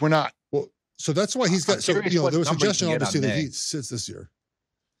 No, we're not. Well, so that's why he's got. So there was a suggestion, obviously, that he sits this year.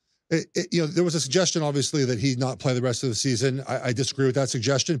 There was a suggestion, obviously, that he not play the rest of the season. I disagree with that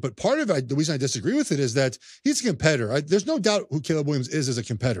suggestion, but part of it, the reason I disagree with it is that he's a competitor. There's no doubt who Caleb Williams is as a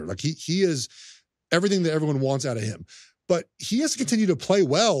competitor. Like he is everything that everyone wants out of him. But he has to continue to play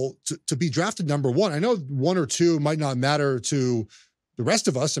well to be drafted number 1. I know 1 or 2 might not matter to the rest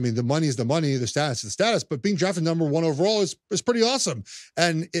of us. I mean, the money is the money, the status is the status, but being drafted number 1 overall is pretty awesome.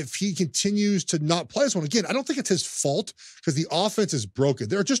 And if he continues to not play this one, again, I don't think it's his fault because the offense is broken.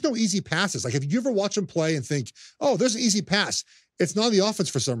 There are just no easy passes. Like, if you ever watch him play and think, oh, there's an easy pass, it's not the offense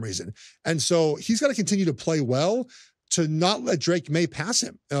for some reason. And so he's got to continue to play well to not let Drake May pass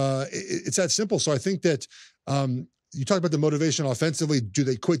him. It's that simple. So I think that you talk about the motivation offensively. Do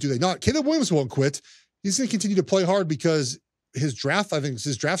they quit? Do they not? Caleb Williams won't quit. He's going to continue to play hard because his draft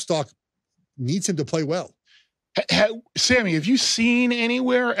stock needs him to play well. Sammy, have you seen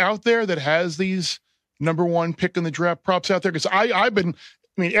anywhere out there that has these number 1 pick in the draft props out there? Because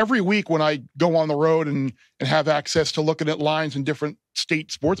every week when I go on the road and have access to looking at lines in different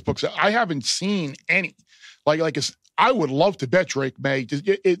state sports books, I haven't seen any. I would love to bet Drake May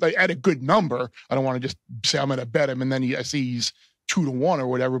at a good number. I don't want to just say I'm going to bet him and then I see he's 2-1 or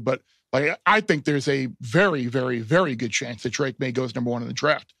whatever, but I think there's a very, very, very good chance that Drake May goes number 1 in the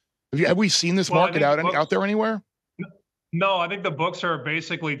draft. Have we seen this market out there anywhere? No, I think the books are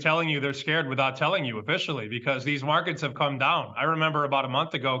basically telling you they're scared without telling you officially, because these markets have come down. I remember about a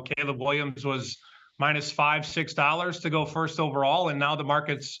month ago, Caleb Williams was minus $5, $6 to go first overall, and now the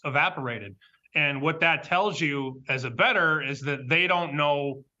market's evaporated. And what that tells you as a bettor is that they don't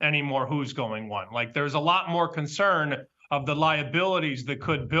know anymore who's going 1. Like, there's a lot more concern of the liabilities that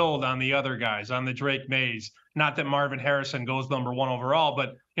could build on the other guys, on the Drake Mays. Not that Marvin Harrison goes number 1 overall,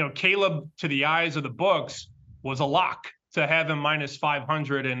 but Caleb, to the eyes of the books, was a lock to have him minus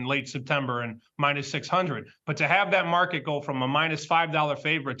 500 in late September and minus 600. But to have that market go from a minus $5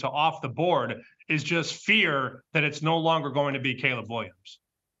 favorite to off the board is just fear that it's no longer going to be Caleb Williams.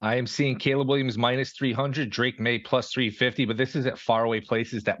 I am seeing Caleb Williams minus 300, Drake May plus 350, but this is at faraway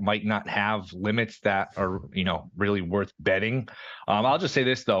places that might not have limits that are, really worth betting. I'll just say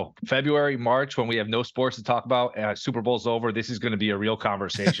this, though. February, March, when we have no sports to talk about, Super Bowl's over, this is going to be a real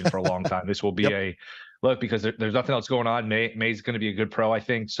conversation for a long time. This will be because there's nothing else going on. May's going to be a good pro, I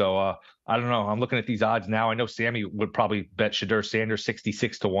think. So I don't know. I'm looking at these odds now. I know Sammy would probably bet Shedeur Sanders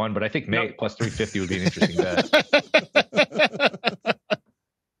 66-1, but I think May plus 350 would be an interesting bet.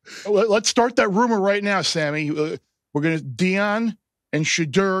 Let's start that rumor right now, Sammy. We're going to Deion and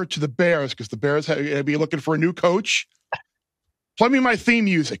Shedeur to the Bears because the Bears are going to be looking for a new coach. Play me my theme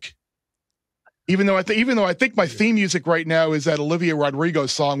music. Even though I think my theme music right now is that Olivia Rodrigo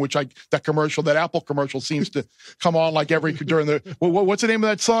song, that Apple commercial seems to come on like every during the. What's the name of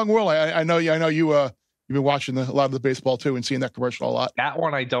that song, Will? I know you. You've been watching a lot of the baseball too and seeing that commercial a lot. That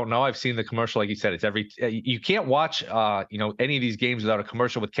one I don't know. I've seen the commercial, like you said. It's you can't watch any of these games without a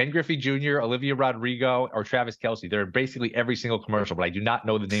commercial with Ken Griffey Jr., Olivia Rodrigo, or Travis Kelce. They're basically every single commercial, but I do not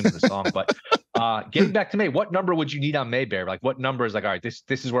know the name of the song. But getting back to May, what number would you need on Mayberry? Like, what number is all right? This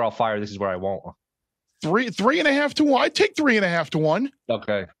is where I'll fire. This is where I won't. 3.5 to 1. I'd take 3.5 to 1.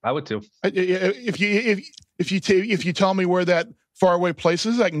 Okay, I would too. If you tell me where that faraway place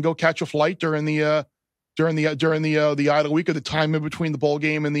is, I can go catch a flight during the idle week, or the time in between the bowl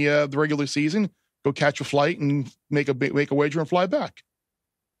game and the regular season. Go catch a flight and make a wager and fly back.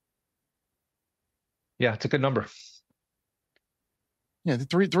 Yeah, it's a good number. Yeah, the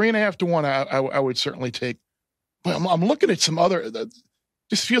 3.5 to 1. I would certainly take. Well, I'm looking at some other.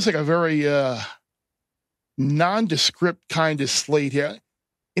 This feels like a very nondescript kind of slate here.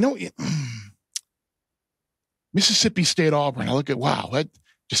 Mississippi State Auburn. I look at that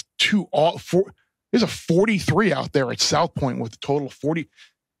just 4. There's a 43 out there at South Point with a total of 40.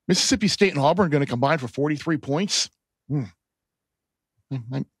 Mississippi State and Auburn are going to combine for 43 points. I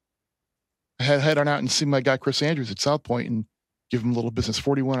head on out and see my guy Chris Andrews at South Point and give him a little business.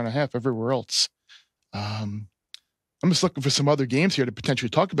 41.5 everywhere else. I'm just looking for some other games here to potentially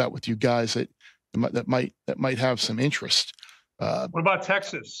talk about with you guys that might have some interest. What about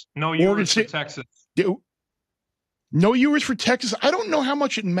Texas? No, Oregon State, Texas. No viewers for Texas. I don't know how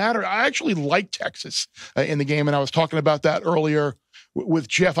much it mattered. I actually like Texas in the game, and I was talking about that earlier with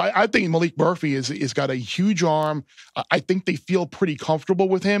Geoff. I think Malik Murphy is got a huge arm. I think they feel pretty comfortable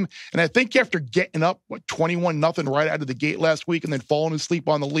with him, and I think after getting up 21-0 right out of the gate last week and then falling asleep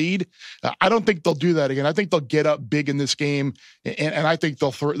on the lead, I don't think they'll do that again. I think they'll get up big in this game, and I think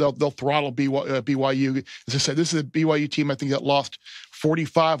they'll throttle BYU. As I said, this is a BYU team I think that lost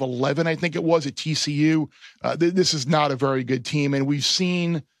 45-11, I think it was, at TCU. This is not a very good team, and we've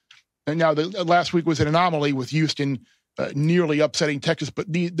seen. And now last week was an anomaly with Houston nearly upsetting Texas,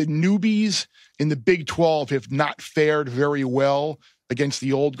 but the newbies in the Big 12 have not fared very well against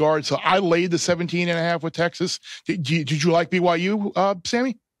the old guard. So I laid the 17.5 with Texas. Did you like BYU,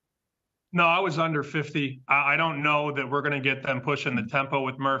 Sammy? No, I was under 50. I don't know that we're going to get them pushing the tempo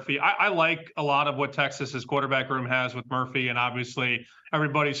with Murphy. I like a lot of what Texas's quarterback room has with Murphy, and obviously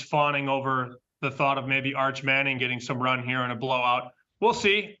everybody's fawning over the thought of maybe Arch Manning getting some run here in a blowout. We'll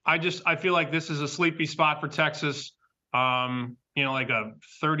see. I feel like this is a sleepy spot for Texas. Like a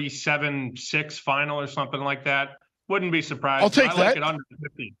 37-6 final or something like that. Wouldn't be surprised. I'll take that. I like it under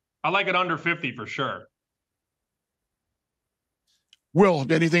 50. I like it under 50 for sure. Will,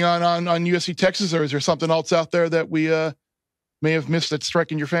 anything on USC Texas, or is there something else out there that we may have missed that's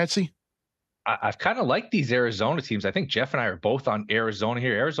striking your fancy? I've kind of liked these Arizona teams. I think Geoff and I are both on Arizona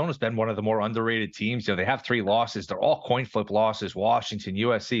here. Arizona's been one of the more underrated teams. They have 3 losses. They're all coin flip losses. Washington,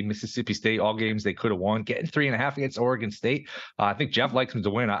 USC, Mississippi State, all games they could have won. Getting 3.5 against Oregon State. I think Geoff likes them to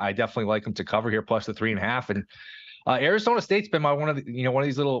win. I definitely like them to cover here, plus the 3.5. And Arizona State's been one of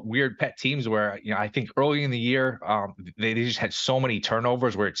these little weird pet teams where, I think early in the year, they just had so many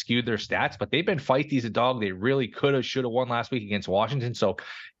turnovers where it skewed their stats, but they've been feisty as a dog. They really should have won last week against Washington. So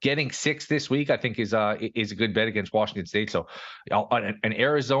getting 6 this week, I think is a good bet against Washington State. So an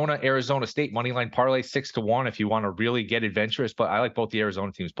Arizona State money line parlay 6-1 if you want to really get adventurous, but I like both the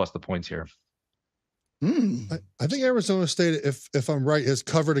Arizona teams plus the points here. I think Arizona State, if I'm right, has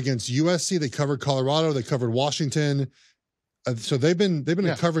covered against USC. They covered Colorado. They covered Washington. So they've been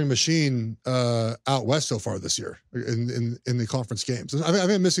a covering machine out west so far this year in the conference games. I've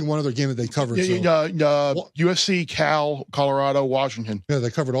been missing one other game that they covered. USC, Cal, Colorado, Washington. Yeah,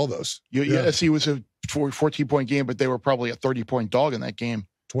 they covered all those. USC was a 14-point game, but they were probably a 30-point dog in that game.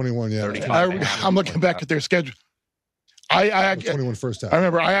 21, yeah. I'm looking back at their schedule. I 21 first half. I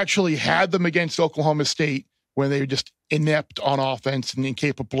remember I actually had them against Oklahoma State when they were just inept on offense and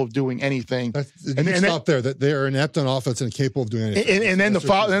incapable of doing anything. Stop there. That they are inept on offense and incapable of doing anything. And then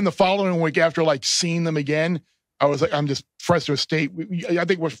the following week, after seeing them again, I was like, I'm just Fresno State. I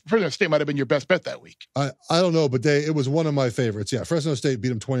think Fresno State might have been your best bet that week. I don't know, but it was one of my favorites. Yeah, Fresno State beat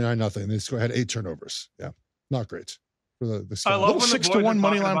them 29-0. They had 8 turnovers. Yeah, not great. I love when 6-1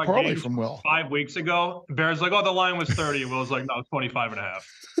 money line parlay from Will 5 weeks ago. Bears like, the line was 30. Will's like, no, it's 25.5.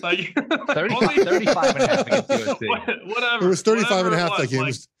 Like 35.5 against USC. Whatever. It was 35.5 that game.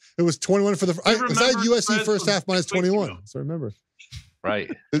 Like, it was 21 for the. I had USC first half minus 21. So I remember. Right.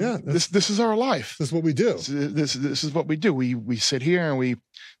 Yeah. This is our life. This is what we do. This is what we do. We sit here and we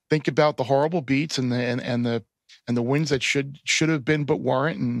think about the horrible beats and the wins that should have been but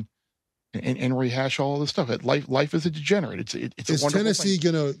weren't and rehash all of this stuff. Life is a degenerate. It's is a wonderful Tennessee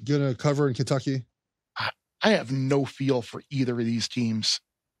thing. gonna cover in Kentucky? I have no feel for either of these teams.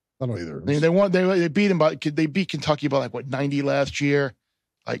 I don't either. I mean, they beat Kentucky by 90 last year.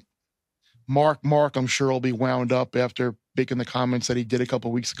 Like Mark, I'm sure will be wound up after making the comments that he did a couple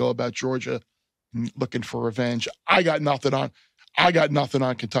of weeks ago about Georgia looking for revenge. I got nothing on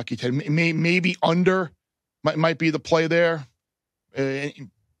Kentucky. Maybe under might be the play there.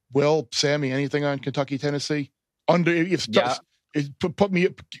 Will, Sammy, anything on Kentucky, Tennessee? Under, put me.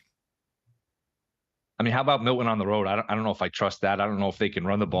 I mean, how about Milton on the road? I don't know if I trust that. I don't know if they can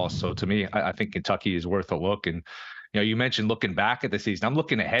run the ball. So to me, I think Kentucky is worth a look. And you mentioned looking back at the season. I'm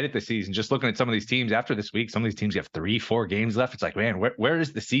looking ahead at the season, just looking at some of these teams after this week. Some of these teams have 3-4 games left. It's like, man, where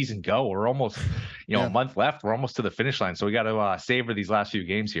does the season go? We're almost, a month left. We're almost to the finish line. So we got to savor these last few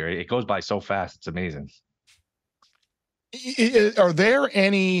games here. It goes by so fast. It's amazing. Are there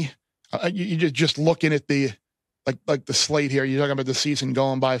any? You're just looking at the like the slate here. You're talking about the season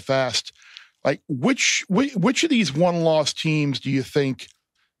going by fast. Like which of these one-loss teams do you think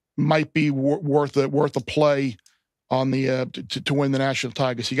might be worth a play on the to win the national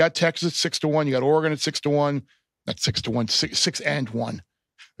title? So you got Texas 6-1. You got Oregon at 6-1. Not 6-1. 6-1.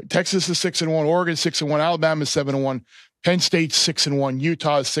 Texas is 6-1. Oregon 6-1. Alabama is 7-1. Penn State 6-1.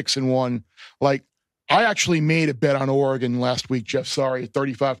 Utah is 6-1. Like. I actually made a bet on Oregon last week, Geoff. Sorry,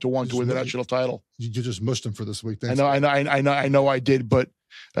 35-1 to win the national title. You just mushed them for this week. Thanks. I know I did. But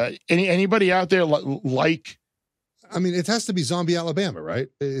anybody out there like? I mean, it has to be zombie Alabama, right?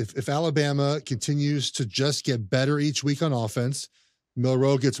 If Alabama continues to just get better each week on offense,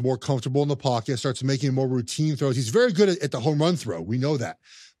 Milroe gets more comfortable in the pocket, starts making more routine throws. He's very good at the home run throw. We know that.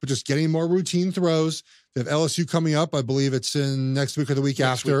 But just getting more routine throws. They have LSU coming up. I believe it's in next week or the week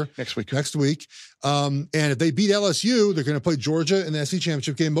after. Next week. And if they beat LSU, they're going to play Georgia in the SEC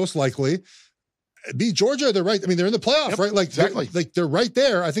championship game, most likely. Beat Georgia, they're right. I mean, they're in the playoff, right? Like, exactly. They're right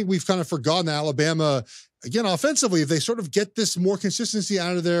there. I think we've kind of forgotten Alabama, again, offensively, if they sort of get this more consistency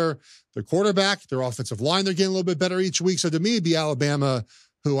out of their quarterback, their offensive line, they're getting a little bit better each week. So to me, it'd be Alabama,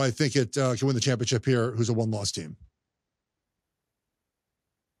 who I think it can win the championship here, who's a one-loss team.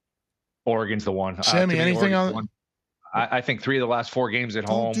 Oregon's the one. Sammy, anything on? I think 3 of the last 4 games at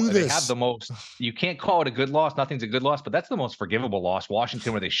home, they have the most. You can't call it a good loss. Nothing's a good loss, but that's the most forgivable loss.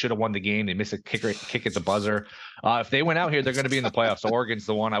 Washington, where they should have won the game, they missed a kick at the buzzer. If they went out here, they're going to be in the playoffs. So Oregon's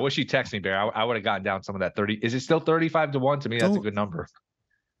the one. I wish you texted me, Bear. I would have gotten down some of that 30. Is it still 35-1? To me, that's a good number.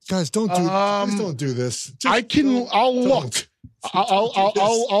 Guys, don't do this. I'll look.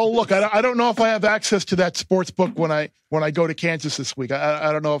 I'll look. I don't know if I have access to that sports book when I go to Kansas this week. I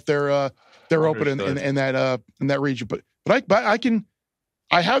don't know if they're open in that region, but I can.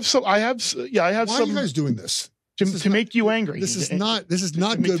 I have some. Why are you guys doing this? To make you angry. This is not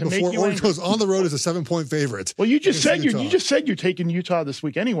good. Before Oregon goes on the road as a 7-point favorite. Well, you just said you're taking Utah this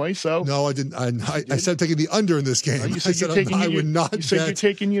week anyway. So no, I didn't. I said taking the under in this game. You said I would not. You said you're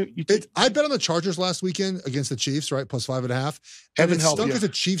taking I bet on the Chargers last weekend against the Chiefs, right? Plus 5.5. And it stunk as a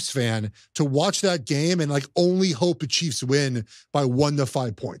Chiefs fan to watch that game and like only hope the Chiefs win by 1 to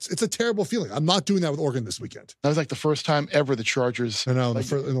 5 points. It's a terrible feeling. I'm not doing that with Oregon this weekend. That was like the first time ever the Chargers. I know.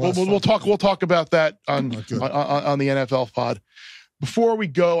 We'll talk about that on the NFL pod. Before we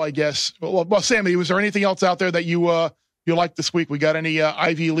go, I guess. Well, Sammy, was there anything else out there that you liked this week? We got any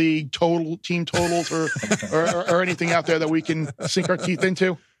Ivy League team totals or anything out there that we can sink our teeth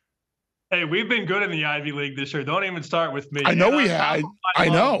into? Hey, we've been good in the Ivy League this year. Don't even start with me. I know we have. I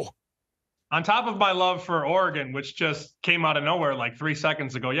know. On top of my love for Oregon, which just came out of nowhere like 3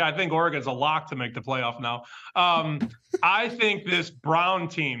 seconds ago. Yeah, I think Oregon's a lock to make the playoff now. I think this Brown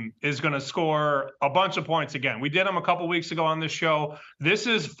team is going to score a bunch of points again. We did them a couple weeks ago on this show. This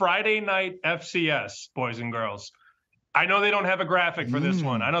is Friday night FCS, boys and girls. I know they don't have a graphic for this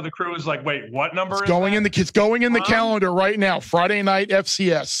one. I know the crew is like, wait, what number is that? It's going in the calendar right now. Friday night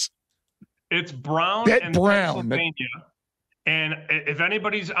FCS. It's Brown and Pennsylvania. And if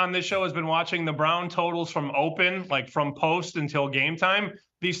anybody's on this show has been watching the Brown totals from open, like from post until game time,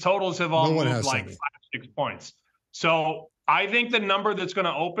 these totals have all moved like 5-6 points. So I think the number that's going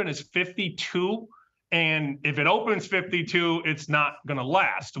to open is 52. And if it opens 52, it's not going to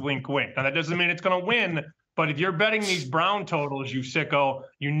last. Wink, wink. Now, that doesn't mean it's going to win. But if you're betting these Brown totals, you sicko,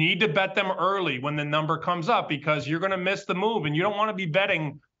 you need to bet them early when the number comes up because you're going to miss the move. And you don't want to be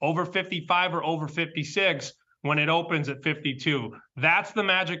betting over 55 or over 56 when it opens at 52. That's the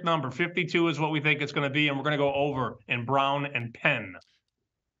magic number. 52 is what we think it's going to be, and we're going to go over in Brown and Penn.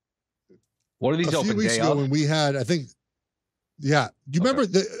 What are these open day? A few weeks ago when we had, I think, yeah. Do you remember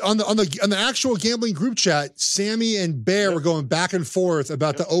on the actual gambling group chat, Sammy and Bear were going back and forth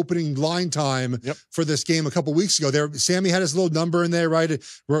about the opening line time for this game a couple weeks ago. Sammy had his little number in there, right?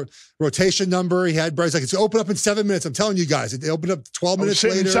 Rotation number. He had Bryce like it's open up in 7 minutes. I'm telling you guys, it opened up 12 minutes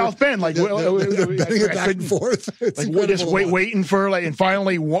later. In South Bend, like betting it back and forth. It's like we're just waiting for and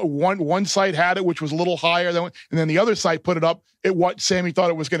finally one site had it, which was a little higher than, and then the other site put it up at what Sammy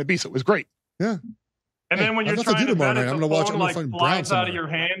thought it was going to be. So it was great. Yeah. And then when you're trying to bet it, the phone like flies out of your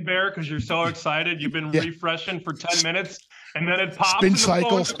hand, Bear, because you're so excited. You've been refreshing for 10 minutes, and then it pops.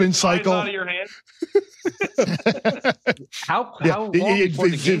 Spin cycle out of your hand. How long before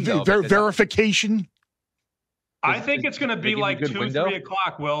the game, though? Verification. I think it's going to be like 2-3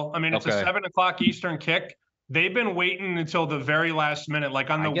 o'clock, Will. I mean, it's a 7 o'clock Eastern kick. They've been waiting until the very last minute, like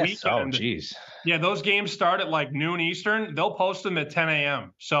on the weekend. Oh, geez. Yeah, those games start at like noon Eastern. They'll post them at 10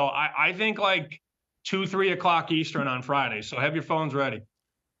 a.m. So I think like 2-3 o'clock Eastern on Friday. So have your phones ready.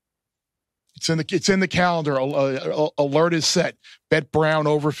 It's in the calendar. Alert is set. Bet Brown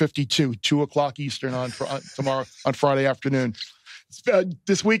over 52, 2 o'clock Eastern on tomorrow on Friday afternoon.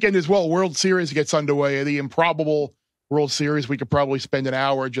 This weekend as well, World Series gets underway. The improbable World Series. We could probably spend an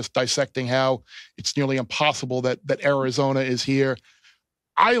hour just dissecting how it's nearly impossible that Arizona is here.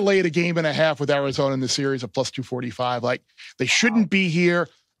 I laid a game and a half with Arizona in the series at plus 245. Like they shouldn't be here.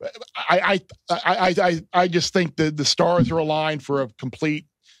 I just think the stars are aligned for a complete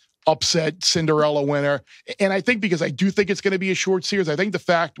upset Cinderella winner. And I think because I do think it's going to be a short series, I think the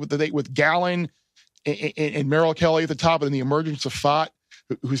fact with Gallen and Merrill Kelly at the top and the emergence of Fott,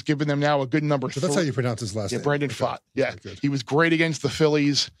 who's given them now a good number. So that's how you pronounce his last name. Brandon Okay. Pfaadt. Yeah, Good. he was great against the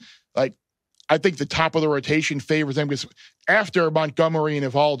Phillies. Like, I think the top of the rotation favors them because after Montgomery and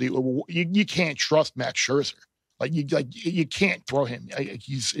Evaldi, you can't trust Max Scherzer. You can't throw him.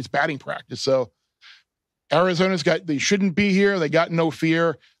 It's batting practice. So Arizona's they shouldn't be here. They got no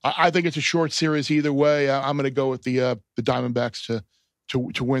fear. I think it's a short series either way. I'm going to go with the Diamondbacks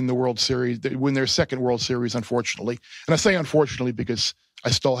to win the World Series, win their second World Series, unfortunately. And I say unfortunately because I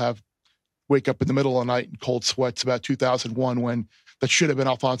still wake up in the middle of the night in cold sweats about 2001 when that should have been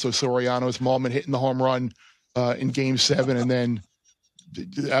Alfonso Soriano's moment hitting the home run in Game 7, and then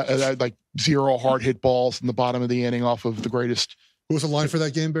like 0 hard hit balls in the bottom of the inning off of the greatest. Who was the line for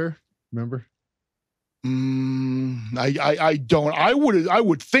that game, Bear? Remember? I don't. I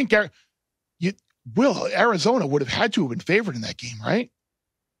would think Arizona would have had to have been favored in that game, right?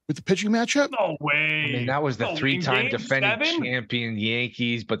 With the pitching matchup? No way. I mean, that was the 3-time defending champion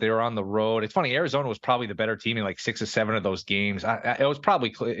Yankees, but they were on the road. It's funny. Arizona was probably the better team in like 6 or 7 of those games.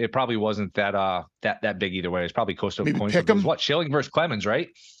 It probably wasn't that big either way. It's probably close to a coin flip. It was what, Schilling versus Clemens, right?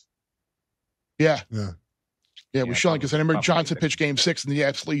 Yeah. It was Schilling because I remember Johnson pitched Game 6 and he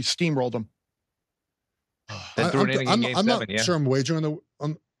absolutely steamrolled him. I'm not sure I'm wagering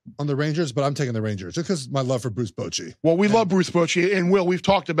on the Rangers, but I'm taking the Rangers just because my love for Bruce Bochy. Well, we love Bruce Bochy, and Will, we've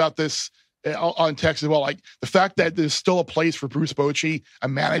talked about this on text as well. Like the fact that there's still a place for Bruce Bochy, a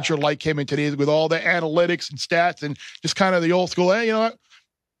manager like him in today's with all the analytics and stats and just kind of the old school. Hey, you know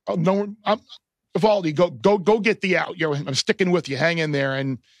what? Evaldi, go get the out. I'm sticking with you. Hang in there,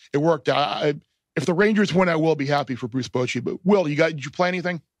 and it worked out. If the Rangers win, I will be happy for Bruce Bochy. But Will, did you play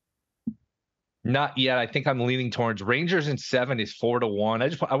anything? Not yet. I think I'm leaning towards Rangers in 7 is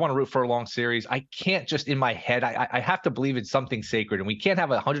 4-1. I want to root for a long series. I can't just in my head. I have to believe in something sacred, and we can't have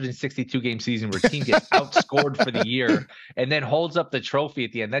a 162 game season where a team gets outscored for the year and then holds up the trophy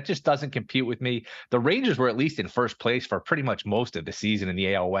at the end. That just doesn't compute with me. The Rangers were at least in first place for pretty much most of the season in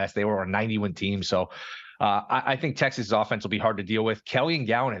the AL West. They were a 90-win team. So I think Texas' offense will be hard to deal with. Kelly and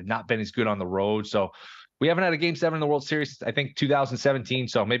Gowan have not been as good on the road. So we haven't had a Game 7 in the World Series, I think, 2017.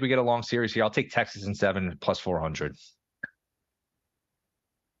 So maybe we get a long series here. I'll take Texas in 7 plus 400.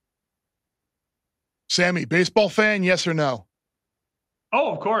 Sammy, baseball fan, yes or no?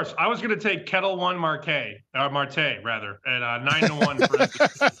 Oh, of course. I was going to take Kettle 1 Marte rather, at 9-1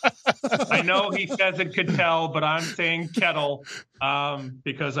 for I know he says it could tell, but I'm saying Kettle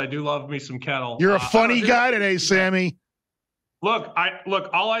because I do love me some Kettle. You're a funny guy today, Sammy. Look,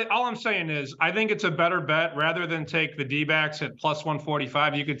 all I'm saying is I think it's a better bet rather than take the D-backs at plus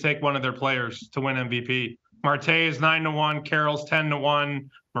 145. You could take one of their players to win MVP. Marte is 9-1, Carroll's 10-1,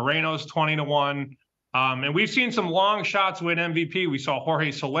 Moreno's 20-1. And we've seen some long shots win MVP. We saw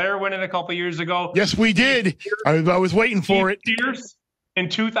Jorge Soler win it a couple years ago. Yes, we did. I was waiting for it. Pierce in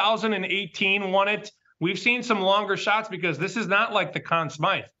 2018 won it. We've seen some longer shots because this is not like the Conn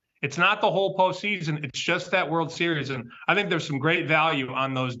Smythe. It's not the whole postseason. It's just that World Series. And I think there's some great value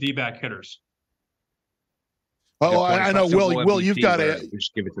on those D-back hitters. Oh, I know, Will. MVP, Will, you've got to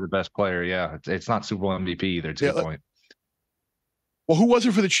just give it to the best player. Yeah, it's not Super Bowl MVP either. It's a good point. Well, who was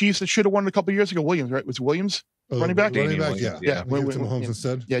it for the Chiefs that should have won it a couple of years ago? Williams, right? Was it Williams? Running back? Running back, yeah. Mahomes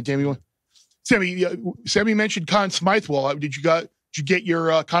instead. Yeah, Jamie. Sammy mentioned Conn Smythe. Well, did you get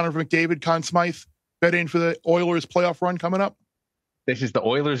your Connor McDavid, Conn Smythe bet in for the Oilers playoff run coming up? This is the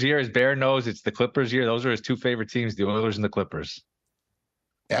Oilers' year, as Bear knows. It's the Clippers' year. Those are his 2 favorite teams, the Oilers and the Clippers.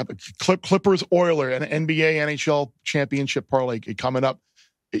 Yeah, but Clippers, Oiler, and NBA, NHL championship parlay coming up.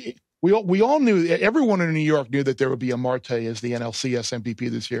 We all knew, everyone in New York knew that there would be a Marte as the NLCS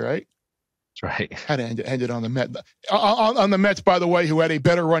MVP this year, right? That's right. Had to end it on the Mets. On the Mets, by the way, who had a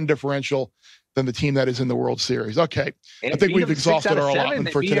better run differential than the team that is in the World Series. Okay, I think we've exhausted our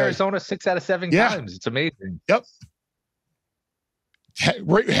allotment for today. Arizona 6 out of 7 times. It's amazing. Yep.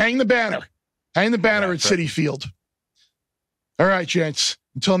 Hang the banner. Hang the banner at Citi Field. All right, gents.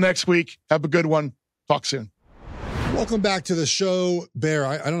 Until next week, have a good one. Talk soon. Welcome back to the show, Bear.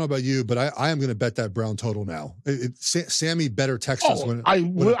 I don't know about you, but I am going to bet that Brown total now. Sammy better text us when I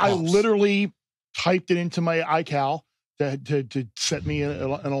literally typed it into my iCal to set me an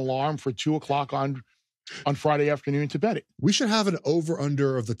alarm for 2:00 on Friday afternoon to bet it. We should have an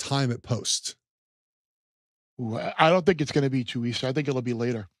over-under of the time it posts. I don't think it's going to be 2 Eastern. I think it'll be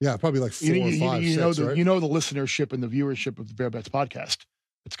later. Yeah, probably like 4 or 5, 6, right? You know the listenership and the viewership of the Bear Bets podcast.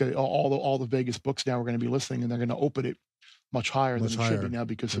 It's going to all the Vegas books now are going to be listening, and they're going to open it much higher than it should be now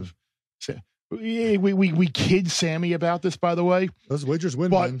because of. We kid Sammy about this, by the way. Those wagers win,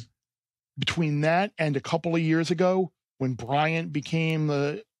 but between that and a couple of years ago, when Bryant became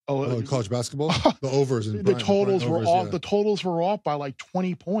the college basketball. The overs and the totals were off. Yeah. The totals were off by like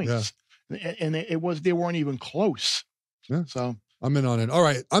 20 points, and they weren't even close. Yeah. So I'm in on it. All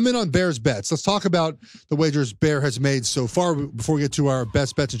right, I'm in on Bears bets. Let's talk about the wagers Bear has made so far before we get to our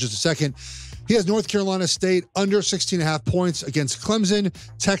best bets in just a second. He has North Carolina State under 16.5 points against Clemson,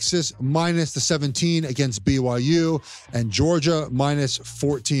 Texas minus the 17 against BYU, and Georgia minus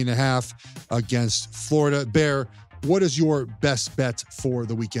 14.5 against Florida. Bear, what is your best bet for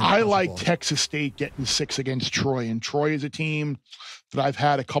the weekend? I like Texas State getting 6 against Troy, and Troy is a team that I've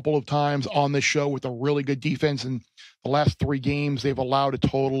had a couple of times on this show with a really good defense, and the last 3 games they've allowed a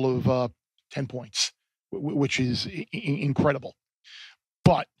total of 10 points, which is incredible.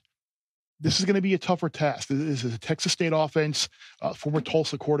 But this is going to be a tougher task. This is a Texas State offense. Former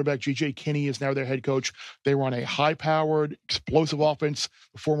Tulsa quarterback G.J. Kinney is now their head coach. They run a high-powered, explosive offense.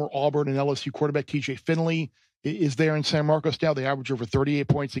 The former Auburn and LSU quarterback T.J. Finley is there in San Marcos now. They average over 38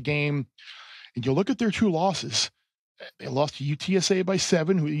 points a game. And you look at their 2 losses. They lost to UTSA by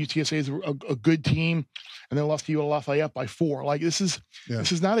 7, who UTSA is a good team, and they lost to UL Lafayette by 4. Like this is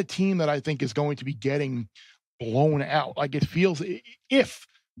not a team that I think is going to be getting blown out. Like it feels if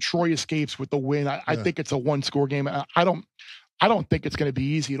Troy escapes with the win, I think it's a 1-score game. I don't think it's going to be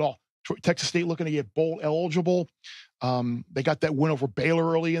easy at all. Texas State looking to get bowl eligible. They got that win over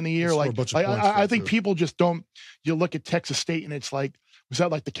Baylor early in the year. I think people just don't. You look at Texas State and it's like, was that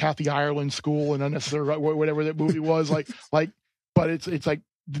like the Kathy Ireland school and unnecessary whatever that movie was but it's like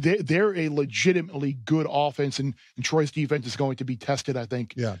they're a legitimately good offense, and Troy's defense is going to be tested, I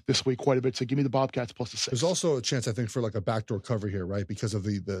think, this week quite a bit. So give me the Bobcats plus the 6. There's also a chance, I think, for like a backdoor cover here, right? Because of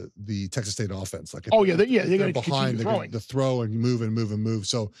the Texas State offense. Like, they're going to behind the throw and move.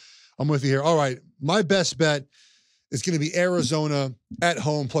 So I'm with you here. All right, my best bet is going to be Arizona at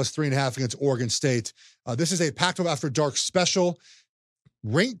home plus 3.5 against Oregon State. This is a Pac-12 After Dark special.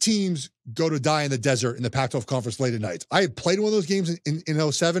 Ranked teams go to die in the desert in the Pac-12 Conference late at night. I had played one of those games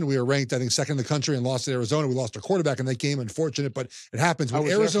in 07. We were ranked, I think, 2nd in the country and lost to Arizona. We lost our quarterback in that game. Unfortunate, but it happens.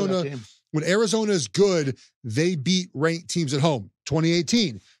 When Arizona is good, they beat ranked teams at home.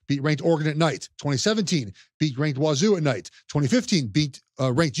 2018, beat ranked Oregon at night. 2017, beat ranked Wazoo at night. 2015, beat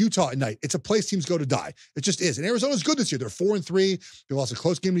ranked Utah at night. It's a place teams go to die. It just is. And Arizona's good this year. They're 4-3. They lost a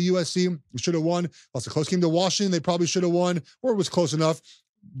close game to USC. They should have won. Lost a close game to Washington. They probably should have won, or it was close enough.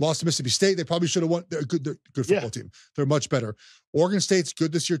 Lost to Mississippi State. They probably should have won. They're a good football team. They're much better. Oregon State's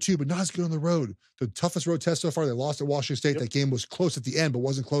good this year too, but not as good on the road. The toughest road test so far, they lost at Washington State. That game was close at the end, but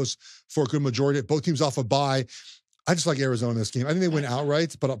wasn't close for a good majority. Both teams off a bye. I just like Arizona in this game. I think they win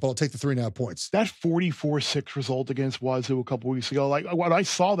outright, but I'll take the 3.5 points. That 44-6 result against Wazoo a couple weeks ago, like when I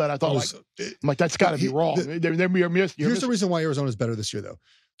saw that, I thought, that's got to be wrong. Here's the reason why Arizona is better this year, though.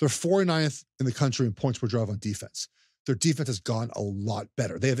 They're 4th in the country in points per drive on defense. Their defense has gone a lot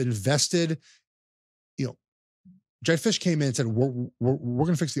better. They have invested. Jed Fish came in and said, "We're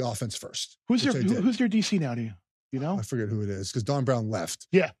going to fix the offense first." Who's their DC now? Do you know? I forget who it is because Don Brown left.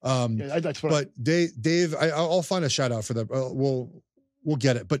 Yeah. That's what. But Dave, I'll find a shout out for them. We'll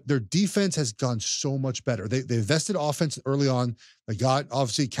get it. But their defense has gone so much better. They invested offense early on. They got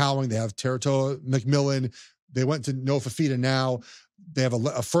obviously Cowing. They have Teratoa McMillan. They went to Noah Fafita now. They have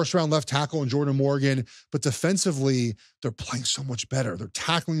a first-round left tackle in Jordan Morgan, but defensively, they're playing so much better. They're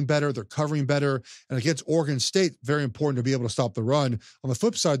tackling better. They're covering better. And against Oregon State, very important to be able to stop the run. On the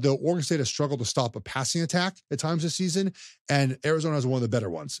flip side, though, Oregon State has struggled to stop a passing attack at times this season, and Arizona has one of the better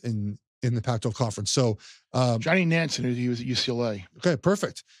ones in the Pac-12 Conference. So Johnny Nansen, he was at UCLA. Okay,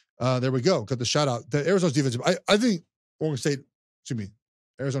 perfect. There we go. Got the shout-out. The Arizona's defense, I think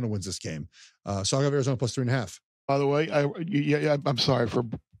Arizona wins this game. So I'll have Arizona plus 3.5. By the way, I'm sorry for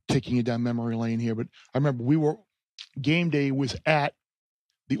taking you down memory lane here, but I remember game day was at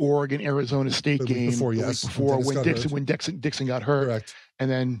the Oregon-Arizona State game before when Dixon got hurt. Correct.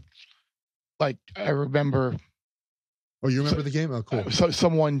 And then, I remember. Oh, you remember the game? Oh, cool. So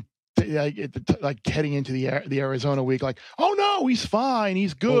someone heading into the Arizona week, oh no, he's fine,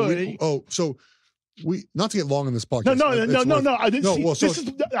 he's good. So. We not to get long on this podcast. No.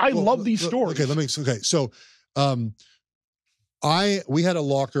 I love these stories. Okay. So, we had a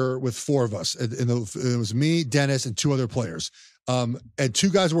locker with 4 of us. It was me, Dennis, and 2 other players. And 2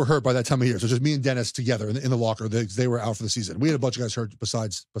 guys were hurt by that time of year. So just me and Dennis together in the locker. They were out for the season. We had a bunch of guys hurt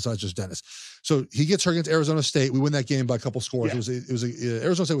besides just Dennis. So he gets hurt against Arizona State. We win that game by a couple scores. Yeah. It was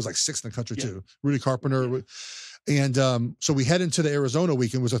Arizona State was 6th in the country too. Rudy Carpenter. And so we head into the Arizona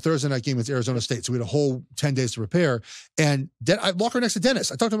weekend. It was a Thursday night game with Arizona State. So we had a whole 10 days to prepare. And I walk right next to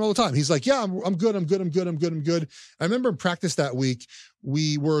Dennis. I talk to him all the time. He's like, yeah, I'm good. I remember in practice that week,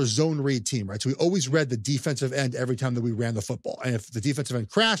 we were a zone read team, right? So we always read the defensive end every time that we ran the football. And if the defensive end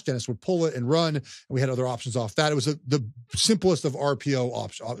crashed, Dennis would pull it and run. And we had other options off that. It was the simplest of RPO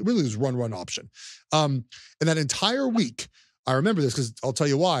option. It really was run option. And that entire week, I remember this because I'll tell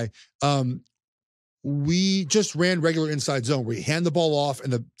you why. We just ran regular inside zone where you hand the ball off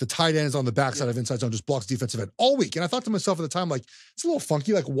and the tight end is on the backside of inside zone, just blocks defensive end all week. And I thought to myself at the time, like, it's a little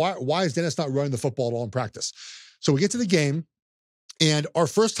funky. Like, why is Dennis not running the football at all in practice? So we get to the game, and our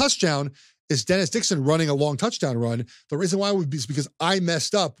first touchdown is Dennis Dixon running a long touchdown run. The reason why would be is because I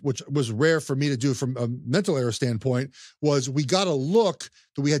messed up, which was rare for me to do from a mental error standpoint, was we got a look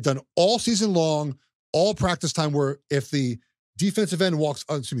that we had done all season long, all practice time, where if the defensive end walks,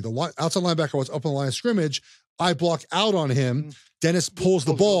 the outside linebacker was up on the line of scrimmage, I block out on him. Dennis pulls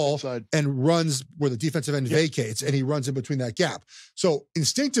the ball and runs where the defensive end vacates, and he runs in between that gap. So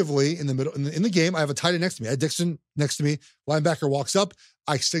instinctively, in the middle, in the game, I have a tight end next to me. I had Dixon next to me. Linebacker walks up.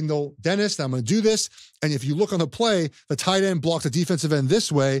 I signal Dennis that I'm going to do this. And if you look on the play, the tight end blocked the defensive end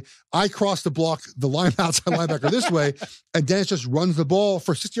this way. I cross the block, the outside linebacker this way, and Dennis just runs the ball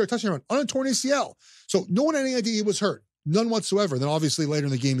for a 60-yard touchdown run on a torn ACL. So no one had any idea he was hurt. None whatsoever. Then obviously later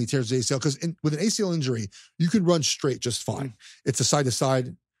in the game, he tears the ACL because with an ACL injury, you can run straight just fine. It's a side to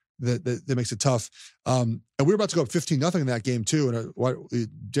side that makes it tough. And we were about to go up 15-0 in that game too. And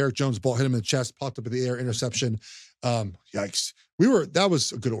Derek Jones' ball hit him in the chest, popped up in the air, interception. Yikes. That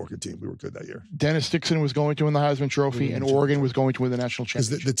was a good Oregon team. We were good that year. Dennis Dixon was going to win the Heisman Trophy, and Oregon was going to win the national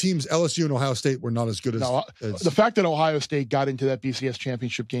championship. Because the teams LSU and Ohio State were not as good as. No, the fact that Ohio State got into that BCS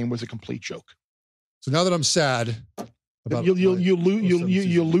championship game was a complete joke. So now that I'm sad. You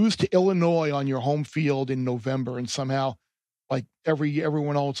lose to Illinois on your home field in November, and somehow, like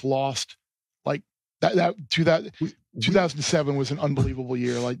everyone else lost. Like that 2007 was an unbelievable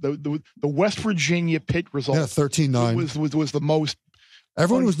year. Like the West Virginia Pitt result, 13-9 was the most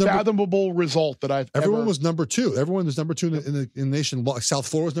unfathomable result that I've. Everyone was number two. Everyone was number two in the nation. South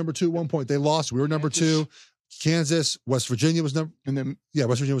Florida was number two at one point. They lost. We were number two. Kansas, West Virginia was number, and then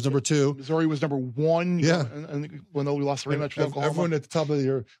West Virginia was number two. Missouri was number one. Yeah, and when we lost the rematch with Oklahoma. Everyone at the top of the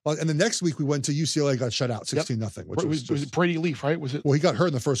year. And the next week we went to UCLA, got shut out 16-0. Which was it Brady Leaf, right? Was it? Well, he got hurt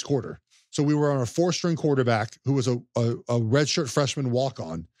in the first quarter, so we were on a 4-string quarterback who was a redshirt freshman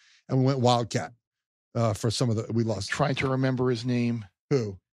walk-on, and we went Wildcat for some of the. We lost. I'm trying to remember his name.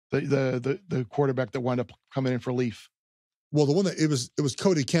 Who? The quarterback that wound up coming in for Leaf. Well, the one that it was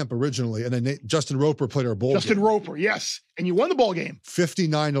Cody Kemp originally, and then Justin Roper played our bowl. Justin Roper, yes, and you won the ball game,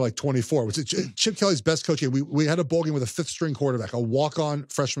 59-24. Which is Chip Kelly's best coach game. We had a bowl game with a 5th-string quarterback, a walk-on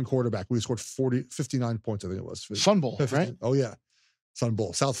freshman quarterback. We scored 59 points. I think it was Sun Bowl, 50, right? Oh yeah, Sun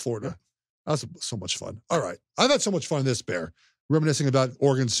Bowl, South Florida. That was so much fun. All right, I've had so much fun in this, Bear, reminiscing about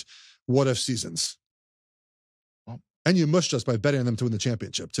Oregon's what-if seasons. And you mushed us by betting on them to win the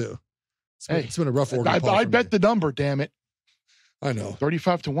championship too. It's been a rough Oregon. I bet the number. Damn it. I know.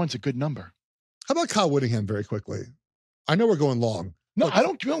 35-1 is a good number. How about Kyle Whittingham very quickly? I know we're going long. No, I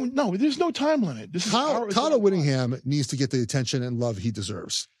don't. No, there's no time limit. This is Kyle Whittingham needs to get the attention and love he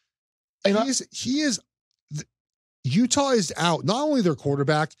deserves. And Utah is out. Not only their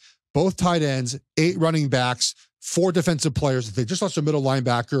quarterback, both tight ends, 8 running backs, 4 defensive players. They just lost their middle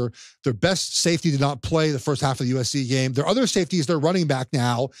linebacker. Their best safety did not play the first half of the USC game. Their other safety is their running back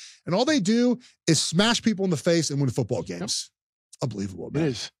now. And all they do is smash people in the face and win football games. Yep. Unbelievable, man. It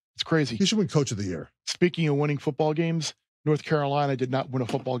is. It's crazy. He should win Coach of the Year. Speaking of winning football games, North Carolina did not win a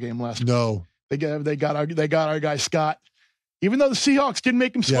football game last week. No. They got our guy Scott. Even though the Seahawks didn't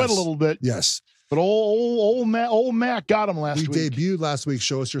make him sweat a little bit. Yes. But old Mac got him last week. We debuted last week,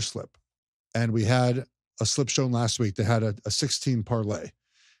 Show Us Your Slip. And we had a slip shown last week that had a 16 parlay.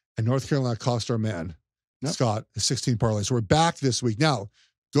 And North Carolina cost our man, Scott, a 16 parlay. So we're back this week. Now,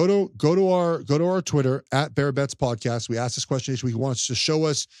 Go to our Twitter at Bear Bets Podcast. We ask this question each week. He wants to show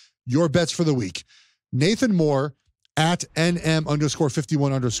us your bets for the week. Nathan Moore at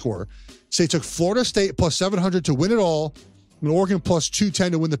NM_51_ say took Florida State plus 700 to win it all, and Oregon plus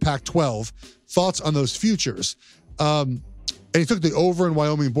 210 to win the Pac-12. Thoughts on those futures? And he took the over in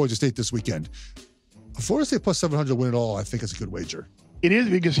Wyoming and Boise State this weekend. Florida State plus 700 to win it all, I think, is a good wager. It is,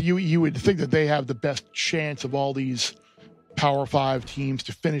 because you would think that they have the best chance of all these Power 5 teams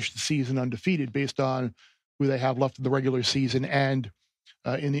to finish the season undefeated based on who they have left in the regular season and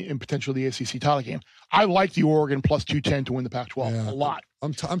in potential the ACC title game. I like the Oregon plus 210 to win the Pac-12 a lot.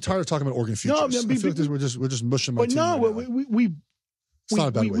 I'm tired of talking about Oregon futures. No, I feel like we're just mushing my team. But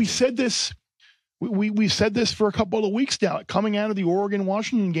no, we said this we said this for a couple of weeks now. Coming out of the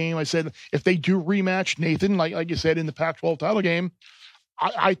Oregon-Washington game, I said if they do rematch, Nathan, like you said in the Pac-12 title game,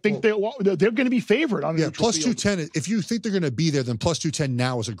 I think they're going to be favored on the plus field. 210. If you think they're going to be there, then plus 210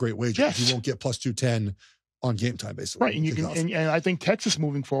 now is a great wager. Yes. You won't get plus 210 on game time, basically. Right, and you can, and I think Texas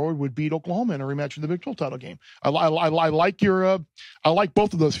moving forward would beat Oklahoma in a rematch in the Big 12 title game. I like your, I like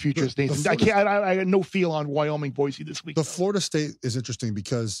both of those futures, Nathan. I got no feel on Wyoming, Boise this week. The Florida State is interesting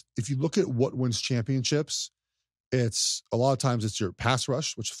because if you look at what wins championships, it's a lot of times it's your pass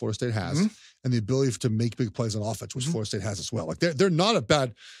rush, which Florida State has, and the ability to make big plays on offense, which Florida State has as well. Like they're not a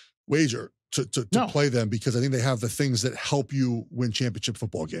bad wager to play them because I think they have the things that help you win championship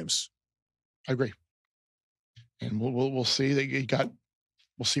football games. I agree. And we'll see.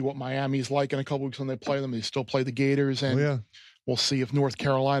 We'll see what Miami's like in a couple weeks when they play them. They still play the Gators, and we'll see if North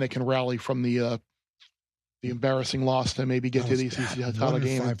Carolina can rally from the embarrassing loss to maybe get to the ACC title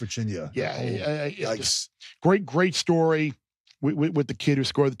game. Virginia. Yeah, great story with the kid who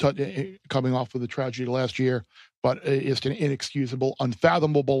scored the coming off of the tragedy last year, but it's an inexcusable,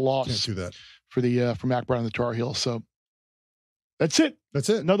 unfathomable loss. Can't do that for Mac Brown and the Tar Heels. So that's it. That's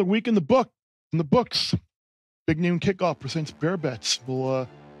it. Another week in the books. Big Noon Kickoff presents Bear Bets. We'll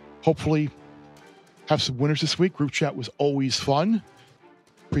hopefully have some winners this week. Group chat was always fun.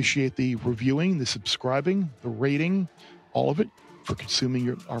 Appreciate the reviewing, the subscribing, the rating, all of it for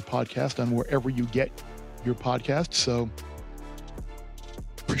consuming our podcast on wherever you get your podcast. So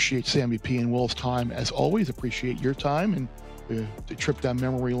appreciate Sammy P and Will's time as always. Appreciate your time and the trip down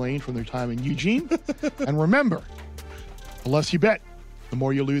memory lane from their time in Eugene. And remember, the less you bet, the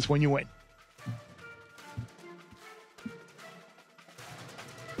more you lose when you win.